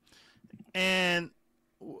awesome. And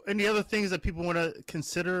any other things that people want to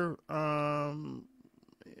consider? I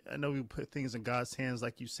know we put things in God's hands,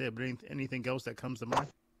 like you said, but anything else that comes to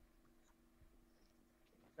mind?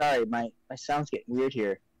 Sorry, my sound's getting weird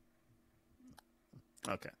here.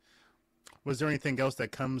 Okay. Was there anything else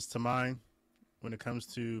that comes to mind when it comes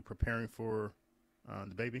to preparing for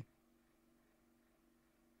the baby?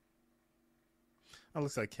 It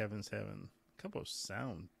looks like Kevin's having a couple of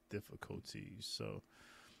sound difficulties. So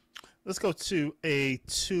let's go to a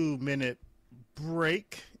 2-minute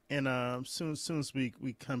break. And soon as we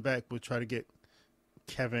come back, we'll try to get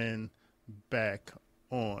Kevin back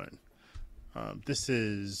on. This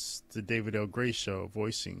is the David L. Gray Show,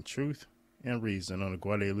 voicing truth and reason on the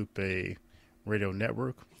Guadalupe Radio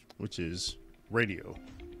Network, which is radio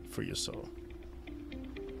for your soul.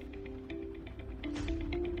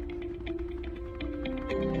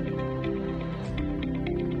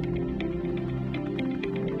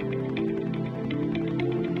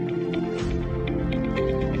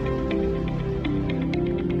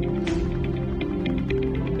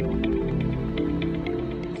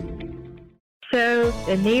 So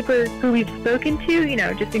the neighbor who we've spoken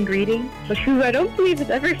to, just in greeting, but who I don't believe has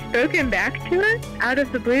ever spoken back to us, out of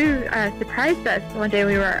the blue, surprised us. One day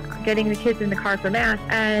we were getting the kids in the car for Mass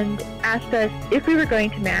and asked us if we were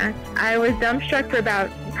going to Mass. I was dumbstruck for about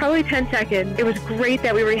probably 10 seconds. It was great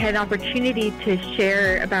that we had an opportunity to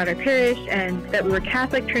share about our parish and that we were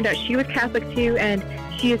Catholic. Turned out she was Catholic too, and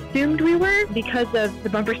she assumed we were because of the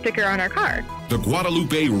bumper sticker on our car. The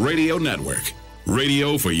Guadalupe Radio Network,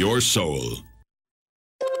 radio for your soul.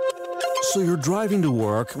 So you're driving to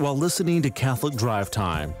work while listening to Catholic Drive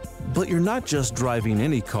Time. But you're not just driving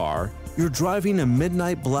any car. You're driving a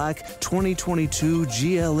Midnight Black 2022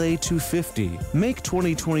 GLA 250. Make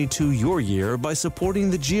 2022 your year by supporting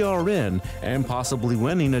the GRN and possibly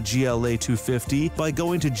winning a GLA 250 by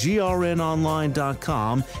going to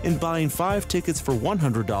grnonline.com and buying 5 tickets for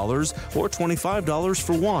 $100 or $25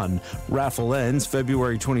 for one. Raffle ends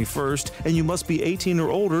February 21st, and you must be 18 or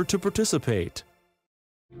older to participate.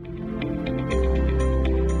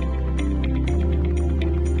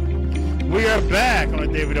 We are back on the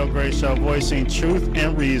David L. Gray Show, voicing truth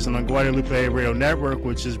and reason on Guadalupe Radio Network,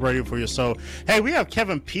 which is radio for your soul. Hey, we have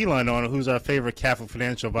Kevin Pilon on, who's our favorite Catholic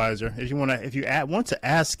financial advisor. If you want to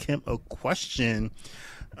ask him a question,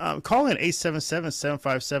 call in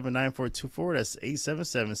 877-757-9424. That's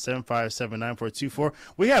 877-757-9424.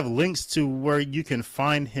 We have links to where you can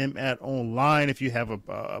find him at online. If you have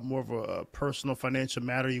a more of a personal financial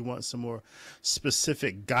matter, you want some more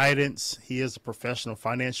specific guidance. He is a professional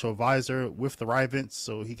financial advisor with Thrivent,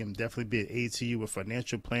 so he can definitely be an aid to you with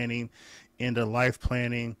financial planning, end of life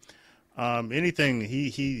planning, anything.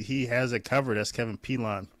 He has it covered. That's Kevin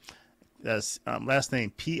Pilon. That's last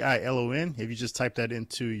name Pilon. If you just type that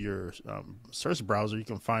into your search browser, you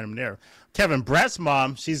can find him there. Kevin, Brat's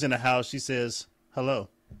mom, she's in the house. She says hello.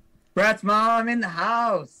 Brat's mom in the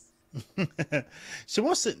house. She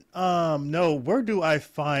wants to know, where do I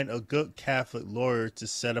find a good Catholic lawyer to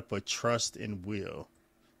set up a trust and will?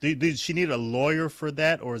 Did she need a lawyer for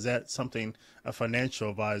that, or is that something a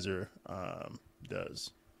financial advisor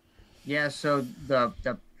does? Yeah, so the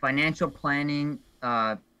financial planning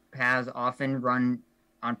paths often run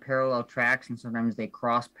on parallel tracks, and sometimes they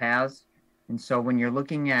cross paths. And so when you're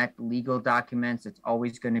looking at legal documents, it's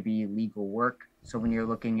always going to be legal work. So when you're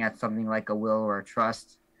looking at something like a will or a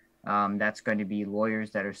trust, that's going to be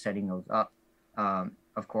lawyers that are setting those up.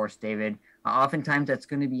 Of course, David, oftentimes that's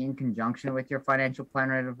going to be in conjunction with your financial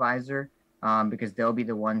planner and advisor, because they'll be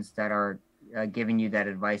the ones that are giving you that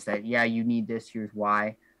advice that, yeah, you need this, here's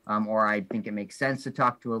why. Or I think it makes sense to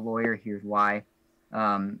talk to a lawyer, here's why.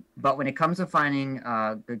 But when it comes to finding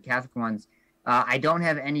good Catholic ones, I don't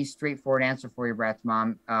have any straightforward answer for you, Brat's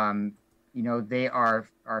mom. They are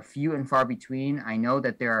few and far between. I know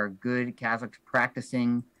that there are good Catholics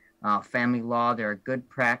practicing family law. There are good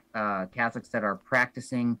Catholics that are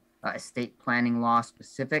practicing estate planning law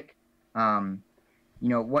specific.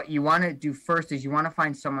 What you want to do first is you want to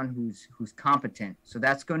find someone who's competent. So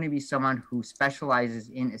that's going to be someone who specializes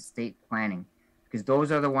in estate planning, because those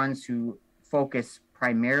are the ones who focus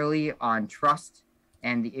primarily on trust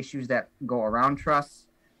and the issues that go around trusts.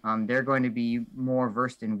 They're going to be more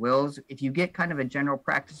versed in wills. If you get kind of a general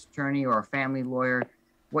practice attorney or a family lawyer,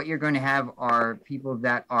 what you're going to have are people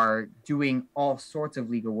that are doing all sorts of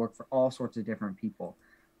legal work for all sorts of different people.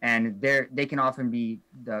 And they can often be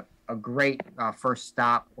a great first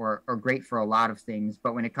stop or great for a lot of things.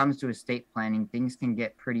 But when it comes to estate planning, things can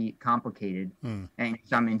get pretty complicated in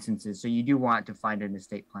some instances. So you do want to find an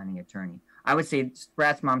estate planning attorney. I would say,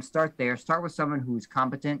 Brat's mom, start there. Start with someone who's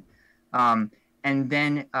competent, and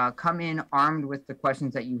then come in armed with the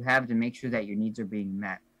questions that you have to make sure that your needs are being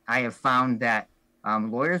met. I have found that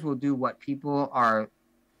lawyers will do what people are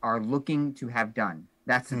looking to have done.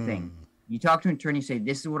 That's the thing. You talk to an attorney, say,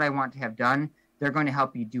 this is what I want to have done. They're going to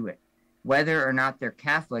help you do it. Whether or not they're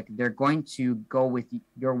Catholic, they're going to go with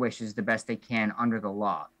your wishes the best they can under the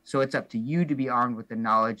law. So it's up to you to be armed with the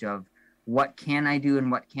knowledge of what can I do and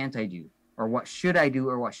what can't I do, or what should I do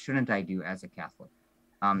or what shouldn't I do as a Catholic.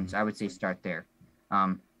 So I would say start there.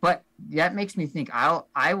 But that makes me think.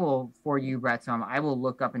 I will for you, Brett. I will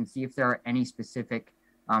look up and see if there are any specific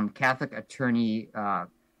Catholic attorney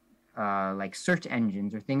like search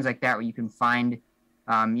engines or things like that where you can find,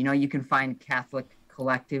 you can find Catholic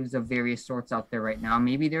collectives of various sorts out there right now.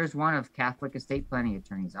 Maybe there's one of Catholic estate planning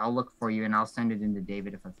attorneys. I'll look for you and I'll send it into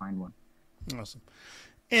David if I find one. Awesome.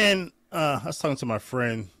 And I was talking to my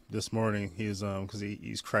friend this morning. He's because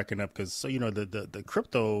he's cracking up because the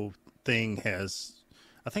crypto thing has,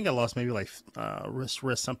 I think I lost maybe like risk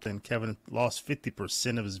something. Kevin lost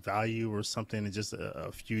 50% of his value or something in just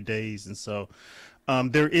a few days. And so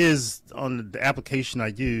there is on the application I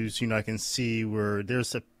use, I can see where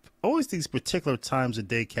there's always these particular times of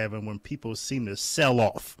day, Kevin, when people seem to sell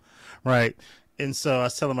off. Right. And so I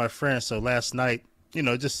was telling my friend, so last night,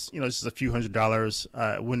 just a few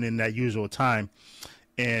 $100 went in that usual time.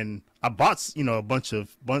 And I bought, a bunch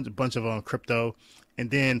of crypto.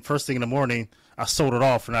 And then first thing in the morning, I sold it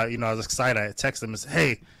off, and I was excited. I texted him and said,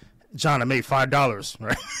 "Hey, John, I made $5."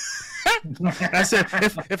 Right? I said,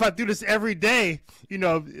 if I do this every day,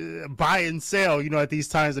 buy and sell, at these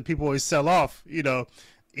times that people always sell off, man,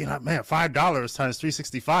 $5 times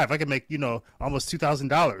 365, I can make, almost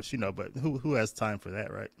 $2,000, but who has time for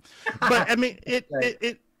that, right? But I mean,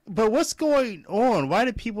 but what's going on? Why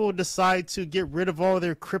did people decide to get rid of all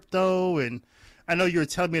their crypto? And I know you were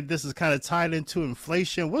telling me that this is kind of tied into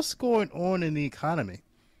inflation. What's going on in the economy?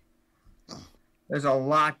 There's a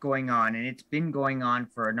lot going on, and it's been going on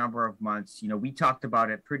for a number of months. We talked about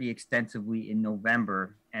it pretty extensively in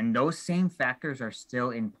November, and those same factors are still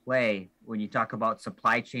in play when you talk about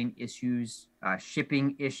supply chain issues,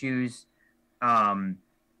 shipping issues,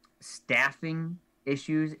 staffing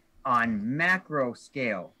issues on macro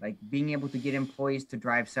scale, like being able to get employees to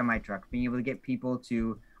drive semi-trucks, being able to get people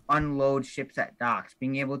to unload ships at docks,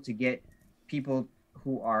 being able to get people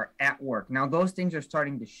who are at work. Now, those things are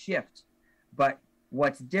starting to shift, but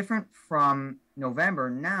what's different from November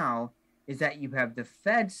now is that you have the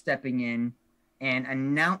Fed stepping in and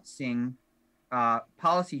announcing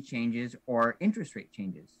policy changes or interest rate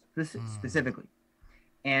changes specifically.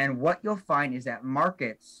 And what you'll find is that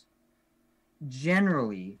markets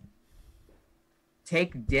generally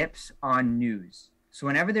take dips on news. So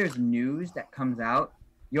whenever there's news that comes out,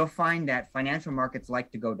 you'll find that financial markets like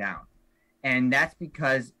to go down. And that's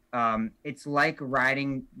because it's like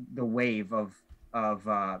riding the wave of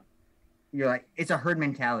it's a herd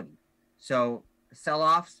mentality. So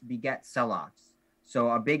sell-offs beget sell-offs.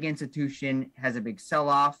 So a big institution has a big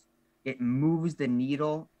sell-off. It moves the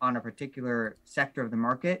needle on a particular sector of the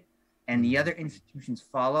market, and the other institutions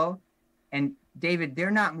follow. And David,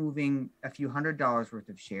 they're not moving a few $100 worth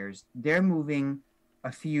of shares. They're moving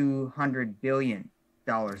a few $100 billion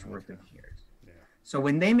worth of shares. Yeah. So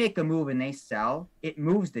when they make a move and they sell, it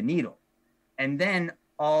moves the needle. And then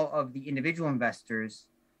all of the individual investors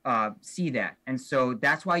see that. And so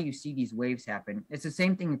that's why you see these waves happen. It's the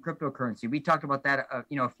same thing in cryptocurrency. We talked about that,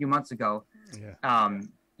 a few months ago. Yeah.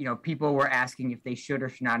 People were asking if they should or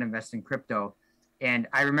should not invest in crypto. And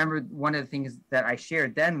I remember one of the things that I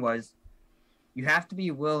shared then was you have to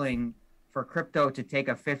be willing for crypto to take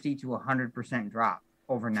a 50 to 100% drop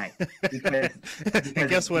overnight. Because and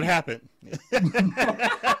guess what happened?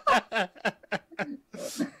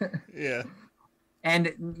 Yeah.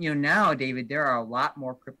 And now, David, there are a lot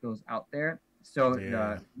more cryptos out there. So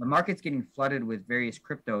the market's getting flooded with various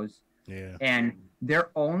cryptos. Yeah. And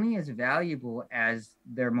they're only as valuable as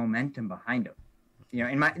their momentum behind them.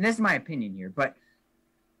 And this is my opinion here, but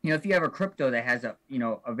if you have a crypto that has a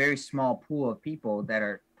very small pool of people that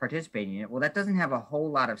are participating in it, well, that doesn't have a whole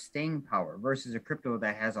lot of staying power versus a crypto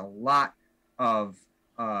that has a lot of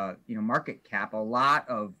market cap, a lot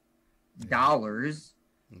of dollars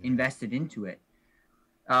invested into it.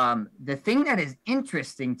 The thing that is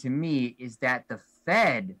interesting to me is that the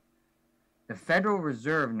Federal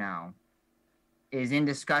Reserve now is in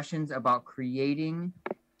discussions about creating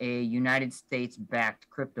a United States-backed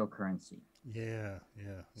cryptocurrency. Yeah.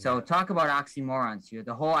 So talk about oxymorons here.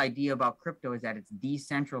 The whole idea about crypto is that it's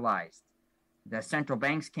decentralized. The central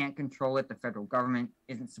banks can't control it. The federal government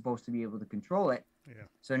isn't supposed to be able to control it. Yeah.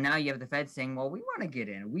 So now you have the Fed saying, well, we want to get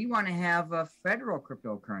in. We want to have a federal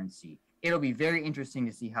cryptocurrency. It'll be very interesting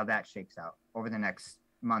to see how that shakes out over the next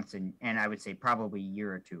months and I would say probably a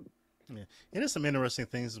year or two. Yeah, and there's some interesting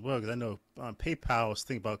things as well, because I know PayPal is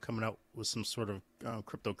thinking about coming out with some sort of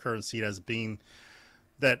cryptocurrency that's being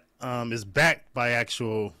that is backed by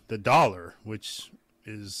the dollar, which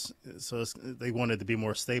is they wanted to be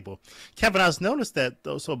more stable. Kevin, I was noticed that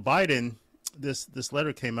so Biden, this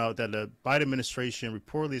letter came out that the Biden administration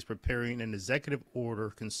reportedly is preparing an executive order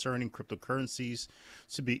concerning cryptocurrencies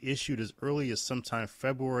to be issued as early as sometime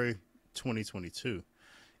February 2022.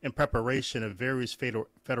 In preparation of various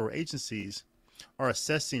federal agencies are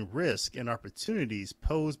assessing risk and opportunities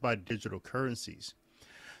posed by digital currencies.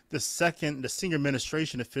 The senior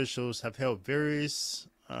administration officials have held various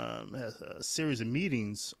a series of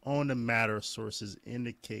meetings on the matter, sources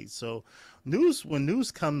indicate. So when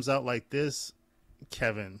news comes out like this,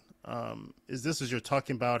 Kevin, is this as you're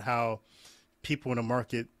talking about how people in the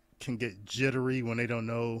market can get jittery when they don't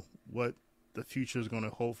know what the future is going to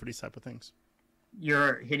hold for these type of things?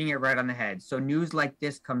 You're hitting it right on the head. So news like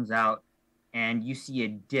this comes out and you see a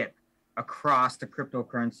dip across the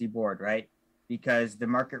cryptocurrency board, right? Because the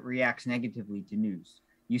market reacts negatively to news.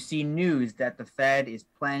 You see news that the Fed is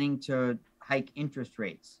planning to hike interest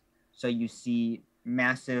rates. So you see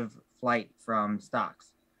massive flight from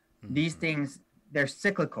stocks. Mm-hmm. These things, they're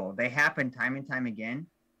cyclical. They happen time and time again.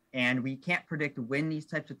 And we can't predict when these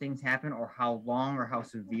types of things happen or how long or how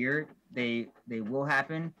severe they will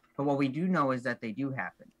happen. But what we do know is that they do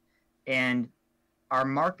happen. And our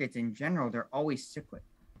markets in general, they're always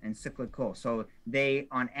cyclical. So they,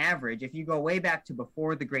 on average, if you go way back to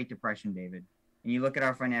before the Great Depression, David, and you look at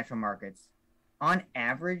our financial markets, on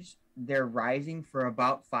average, they're rising for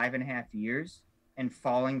about 5.5 years and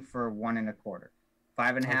falling for 1.25.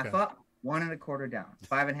 5.5 up, 1.25 down,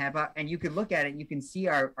 5.5 up. And you could look at it, you can see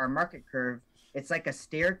our market curve. It's like a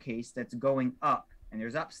staircase that's going up, and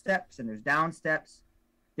there's up steps and there's down steps.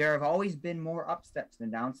 There have always been more up steps than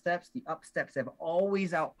down steps. The up steps have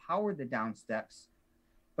always outpowered the down steps.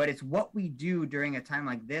 But it's what we do during a time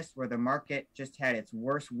like this, where the market just had its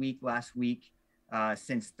worst week last week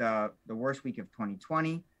since the worst week of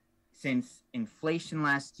 2020, since inflation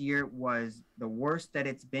last year was the worst that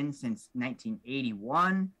it's been since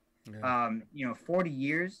 1981. 40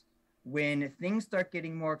 years. When things start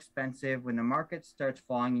getting more expensive, when the market starts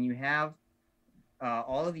falling, and you have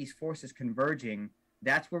all of these forces converging,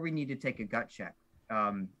 that's where we need to take a gut check.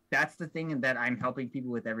 That's the thing that I'm helping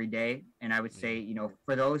people with every day. And I would say,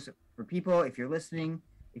 for people, if you're listening,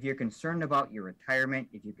 if you're concerned about your retirement,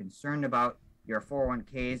 if you're concerned about your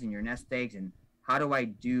 401ks and your nest eggs, and how do I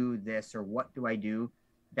do this, or what do I do?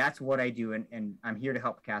 That's what I do. And I'm here to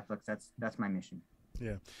help Catholics. That's my mission.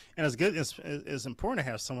 Yeah. And it's good. It's important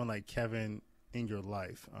to have someone like Kevin in your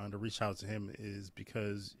life to reach out to him, is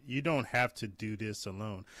because you don't have to do this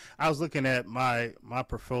alone. I was looking at my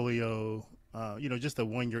portfolio, just a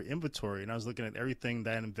 1-year inventory, and I was looking at everything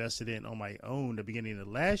that I invested in on my own the beginning of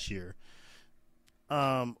last year.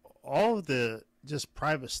 All of the just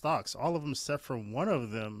private stocks, all of them except for one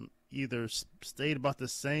of them, either stayed about the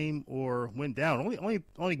same or went down.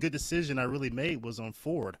 Only good decision I really made was on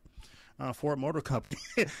Ford Motor Company.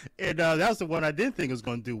 And that was the one I didn't think was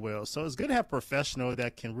going to do well. So it's good to have a professional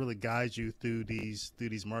that can really guide you through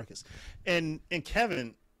these markets. And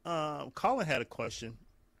Kevin, Colin had a question.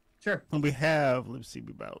 Sure. And we have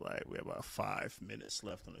about 5 minutes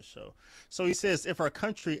left on the show. So he says, if our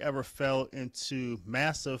country ever fell into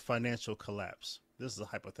massive financial collapse, this is a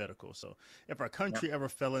hypothetical. So if our country ever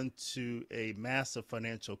fell into a massive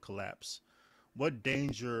financial collapse, what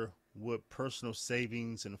danger would personal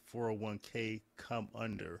savings and 401k come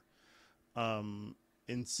under? And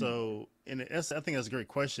so, I think that's a great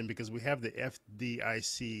question, because we have the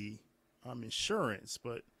FDIC insurance,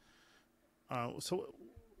 but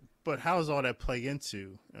how does all that play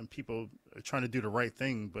into? And people are trying to do the right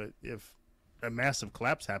thing, but if a massive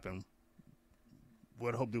collapse happened,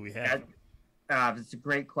 what hope do we have? It's a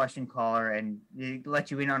great question, caller, and to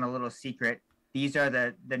let you in on a little secret. These are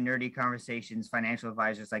the nerdy conversations financial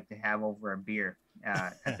advisors like to have over a beer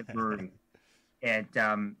at the brewery. And,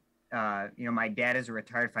 my dad is a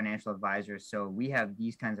retired financial advisor, so we have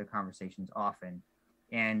these kinds of conversations often.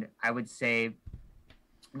 And I would say,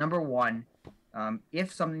 number one,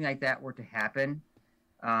 if something like that were to happen,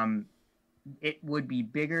 it would be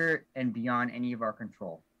bigger and beyond any of our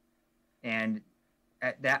control. And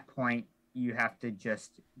at that point, you have to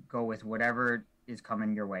just go with whatever is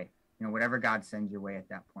coming your way. Whatever God sends your way at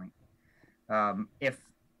that point. If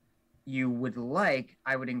you would like,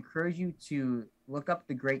 I would encourage you to look up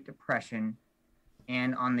the Great Depression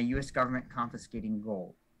and on the U.S. government confiscating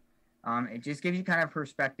gold. It just gives you kind of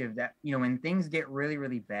perspective that, when things get really,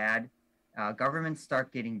 really bad, governments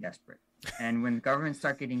start getting desperate. And when governments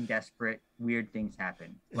start getting desperate, weird things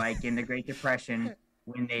happen. Like in the Great Depression,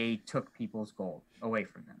 when they took people's gold away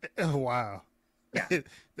from them. Oh, wow. Yeah.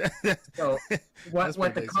 So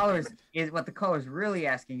what the caller's really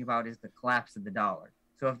asking about is the collapse of the dollar.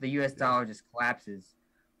 So if the U.S. dollar just collapses,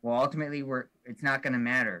 well, ultimately it's not going to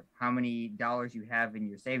matter how many dollars you have in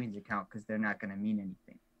your savings account because they're not going to mean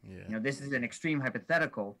anything. Yeah. You know, this is an extreme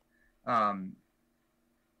hypothetical, and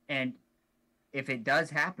if it does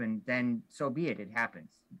happen, then so be it. It happens.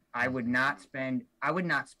 I would not spend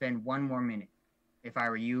 1 more minute, if I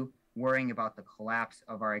were you, worrying about the collapse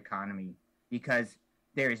of our economy, because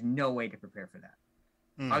there is no way to prepare for that,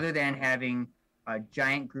 other than having a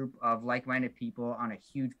giant group of like-minded people on a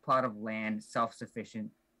huge plot of land, self-sufficient,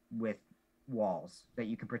 with walls that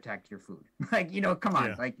you can protect your food. Like, you know, come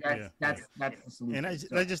on, that's the solution. And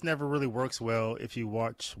that just never really works well if you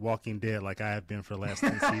watch Walking Dead like I have been for the last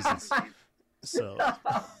 10 seasons. So a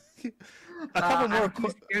couple more. I'm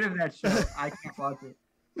scared of that show. I can't watch it.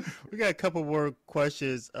 We got a couple more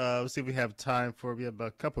questions. Let's see if we have time for. We have about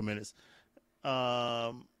a couple minutes.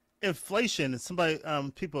 Inflation. Somebody,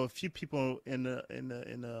 a few people in the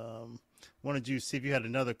wanted you to see if you had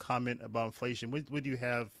another comment about inflation. What do you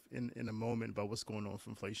have in a moment about what's going on with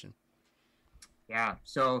inflation? Yeah.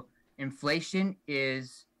 So inflation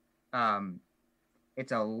is,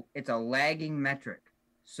 it's a lagging metric.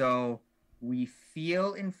 So we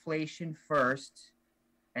feel inflation first,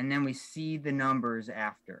 and then we see the numbers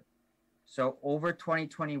after. So over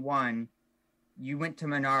 2021, you went to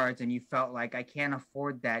Menards and you felt like, I can't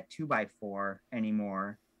afford that 2x4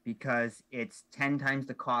 anymore because it's 10 times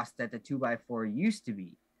the cost that the 2x4 used to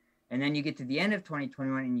be. And then you get to the end of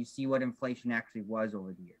 2021 and you see what inflation actually was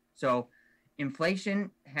over the year. So inflation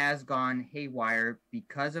has gone haywire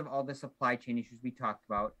because of all the supply chain issues we talked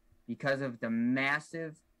about, because of the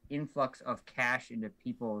massive influx of cash into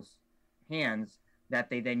people's hands that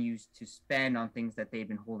they then use to spend on things that they've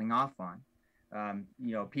been holding off on.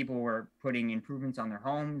 You know, people were putting improvements on their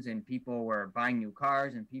homes, and people were buying new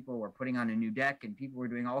cars, and people were putting on a new deck, and people were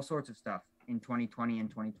doing all sorts of stuff in 2020 and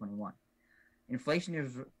 2021. Inflation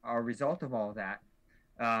is a result of all of that.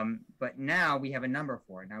 But now we have a number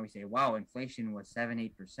for it. Now we say, wow, inflation was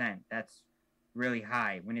 7-8%. That's really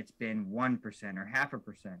high, when it's been 1% or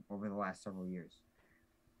 0.5% over the last several years.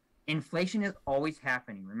 Inflation is always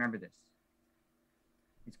happening. Remember this.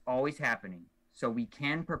 It's always happening. So we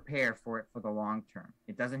can prepare for it for the long term.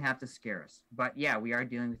 It doesn't have to scare us. But yeah, we are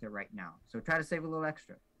dealing with it right now. So try to save a little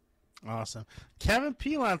extra. Awesome. Kevin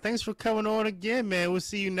Pilon, thanks for coming on again, man. We'll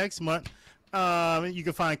see you next month. You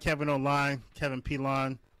can find Kevin online, Kevin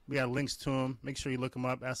Pilon. We got links to him. Make sure you look him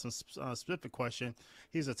up. Ask him a specific question.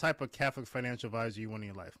 He's the type of Catholic financial advisor you want in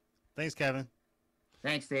your life. Thanks, Kevin.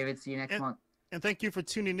 Thanks, David. See you next month. And thank you for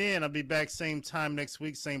tuning in. I'll be back same time next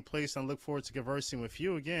week, same place. I look forward to conversing with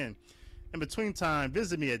you again. In between time,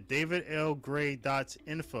 visit me at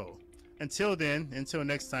davidlgray.info. Until then, until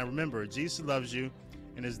next time, remember, Jesus loves you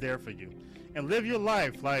and is there for you. And live your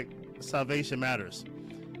life like salvation matters.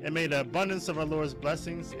 And may the abundance of our Lord's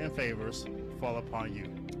blessings and favors fall upon you.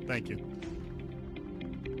 Thank you.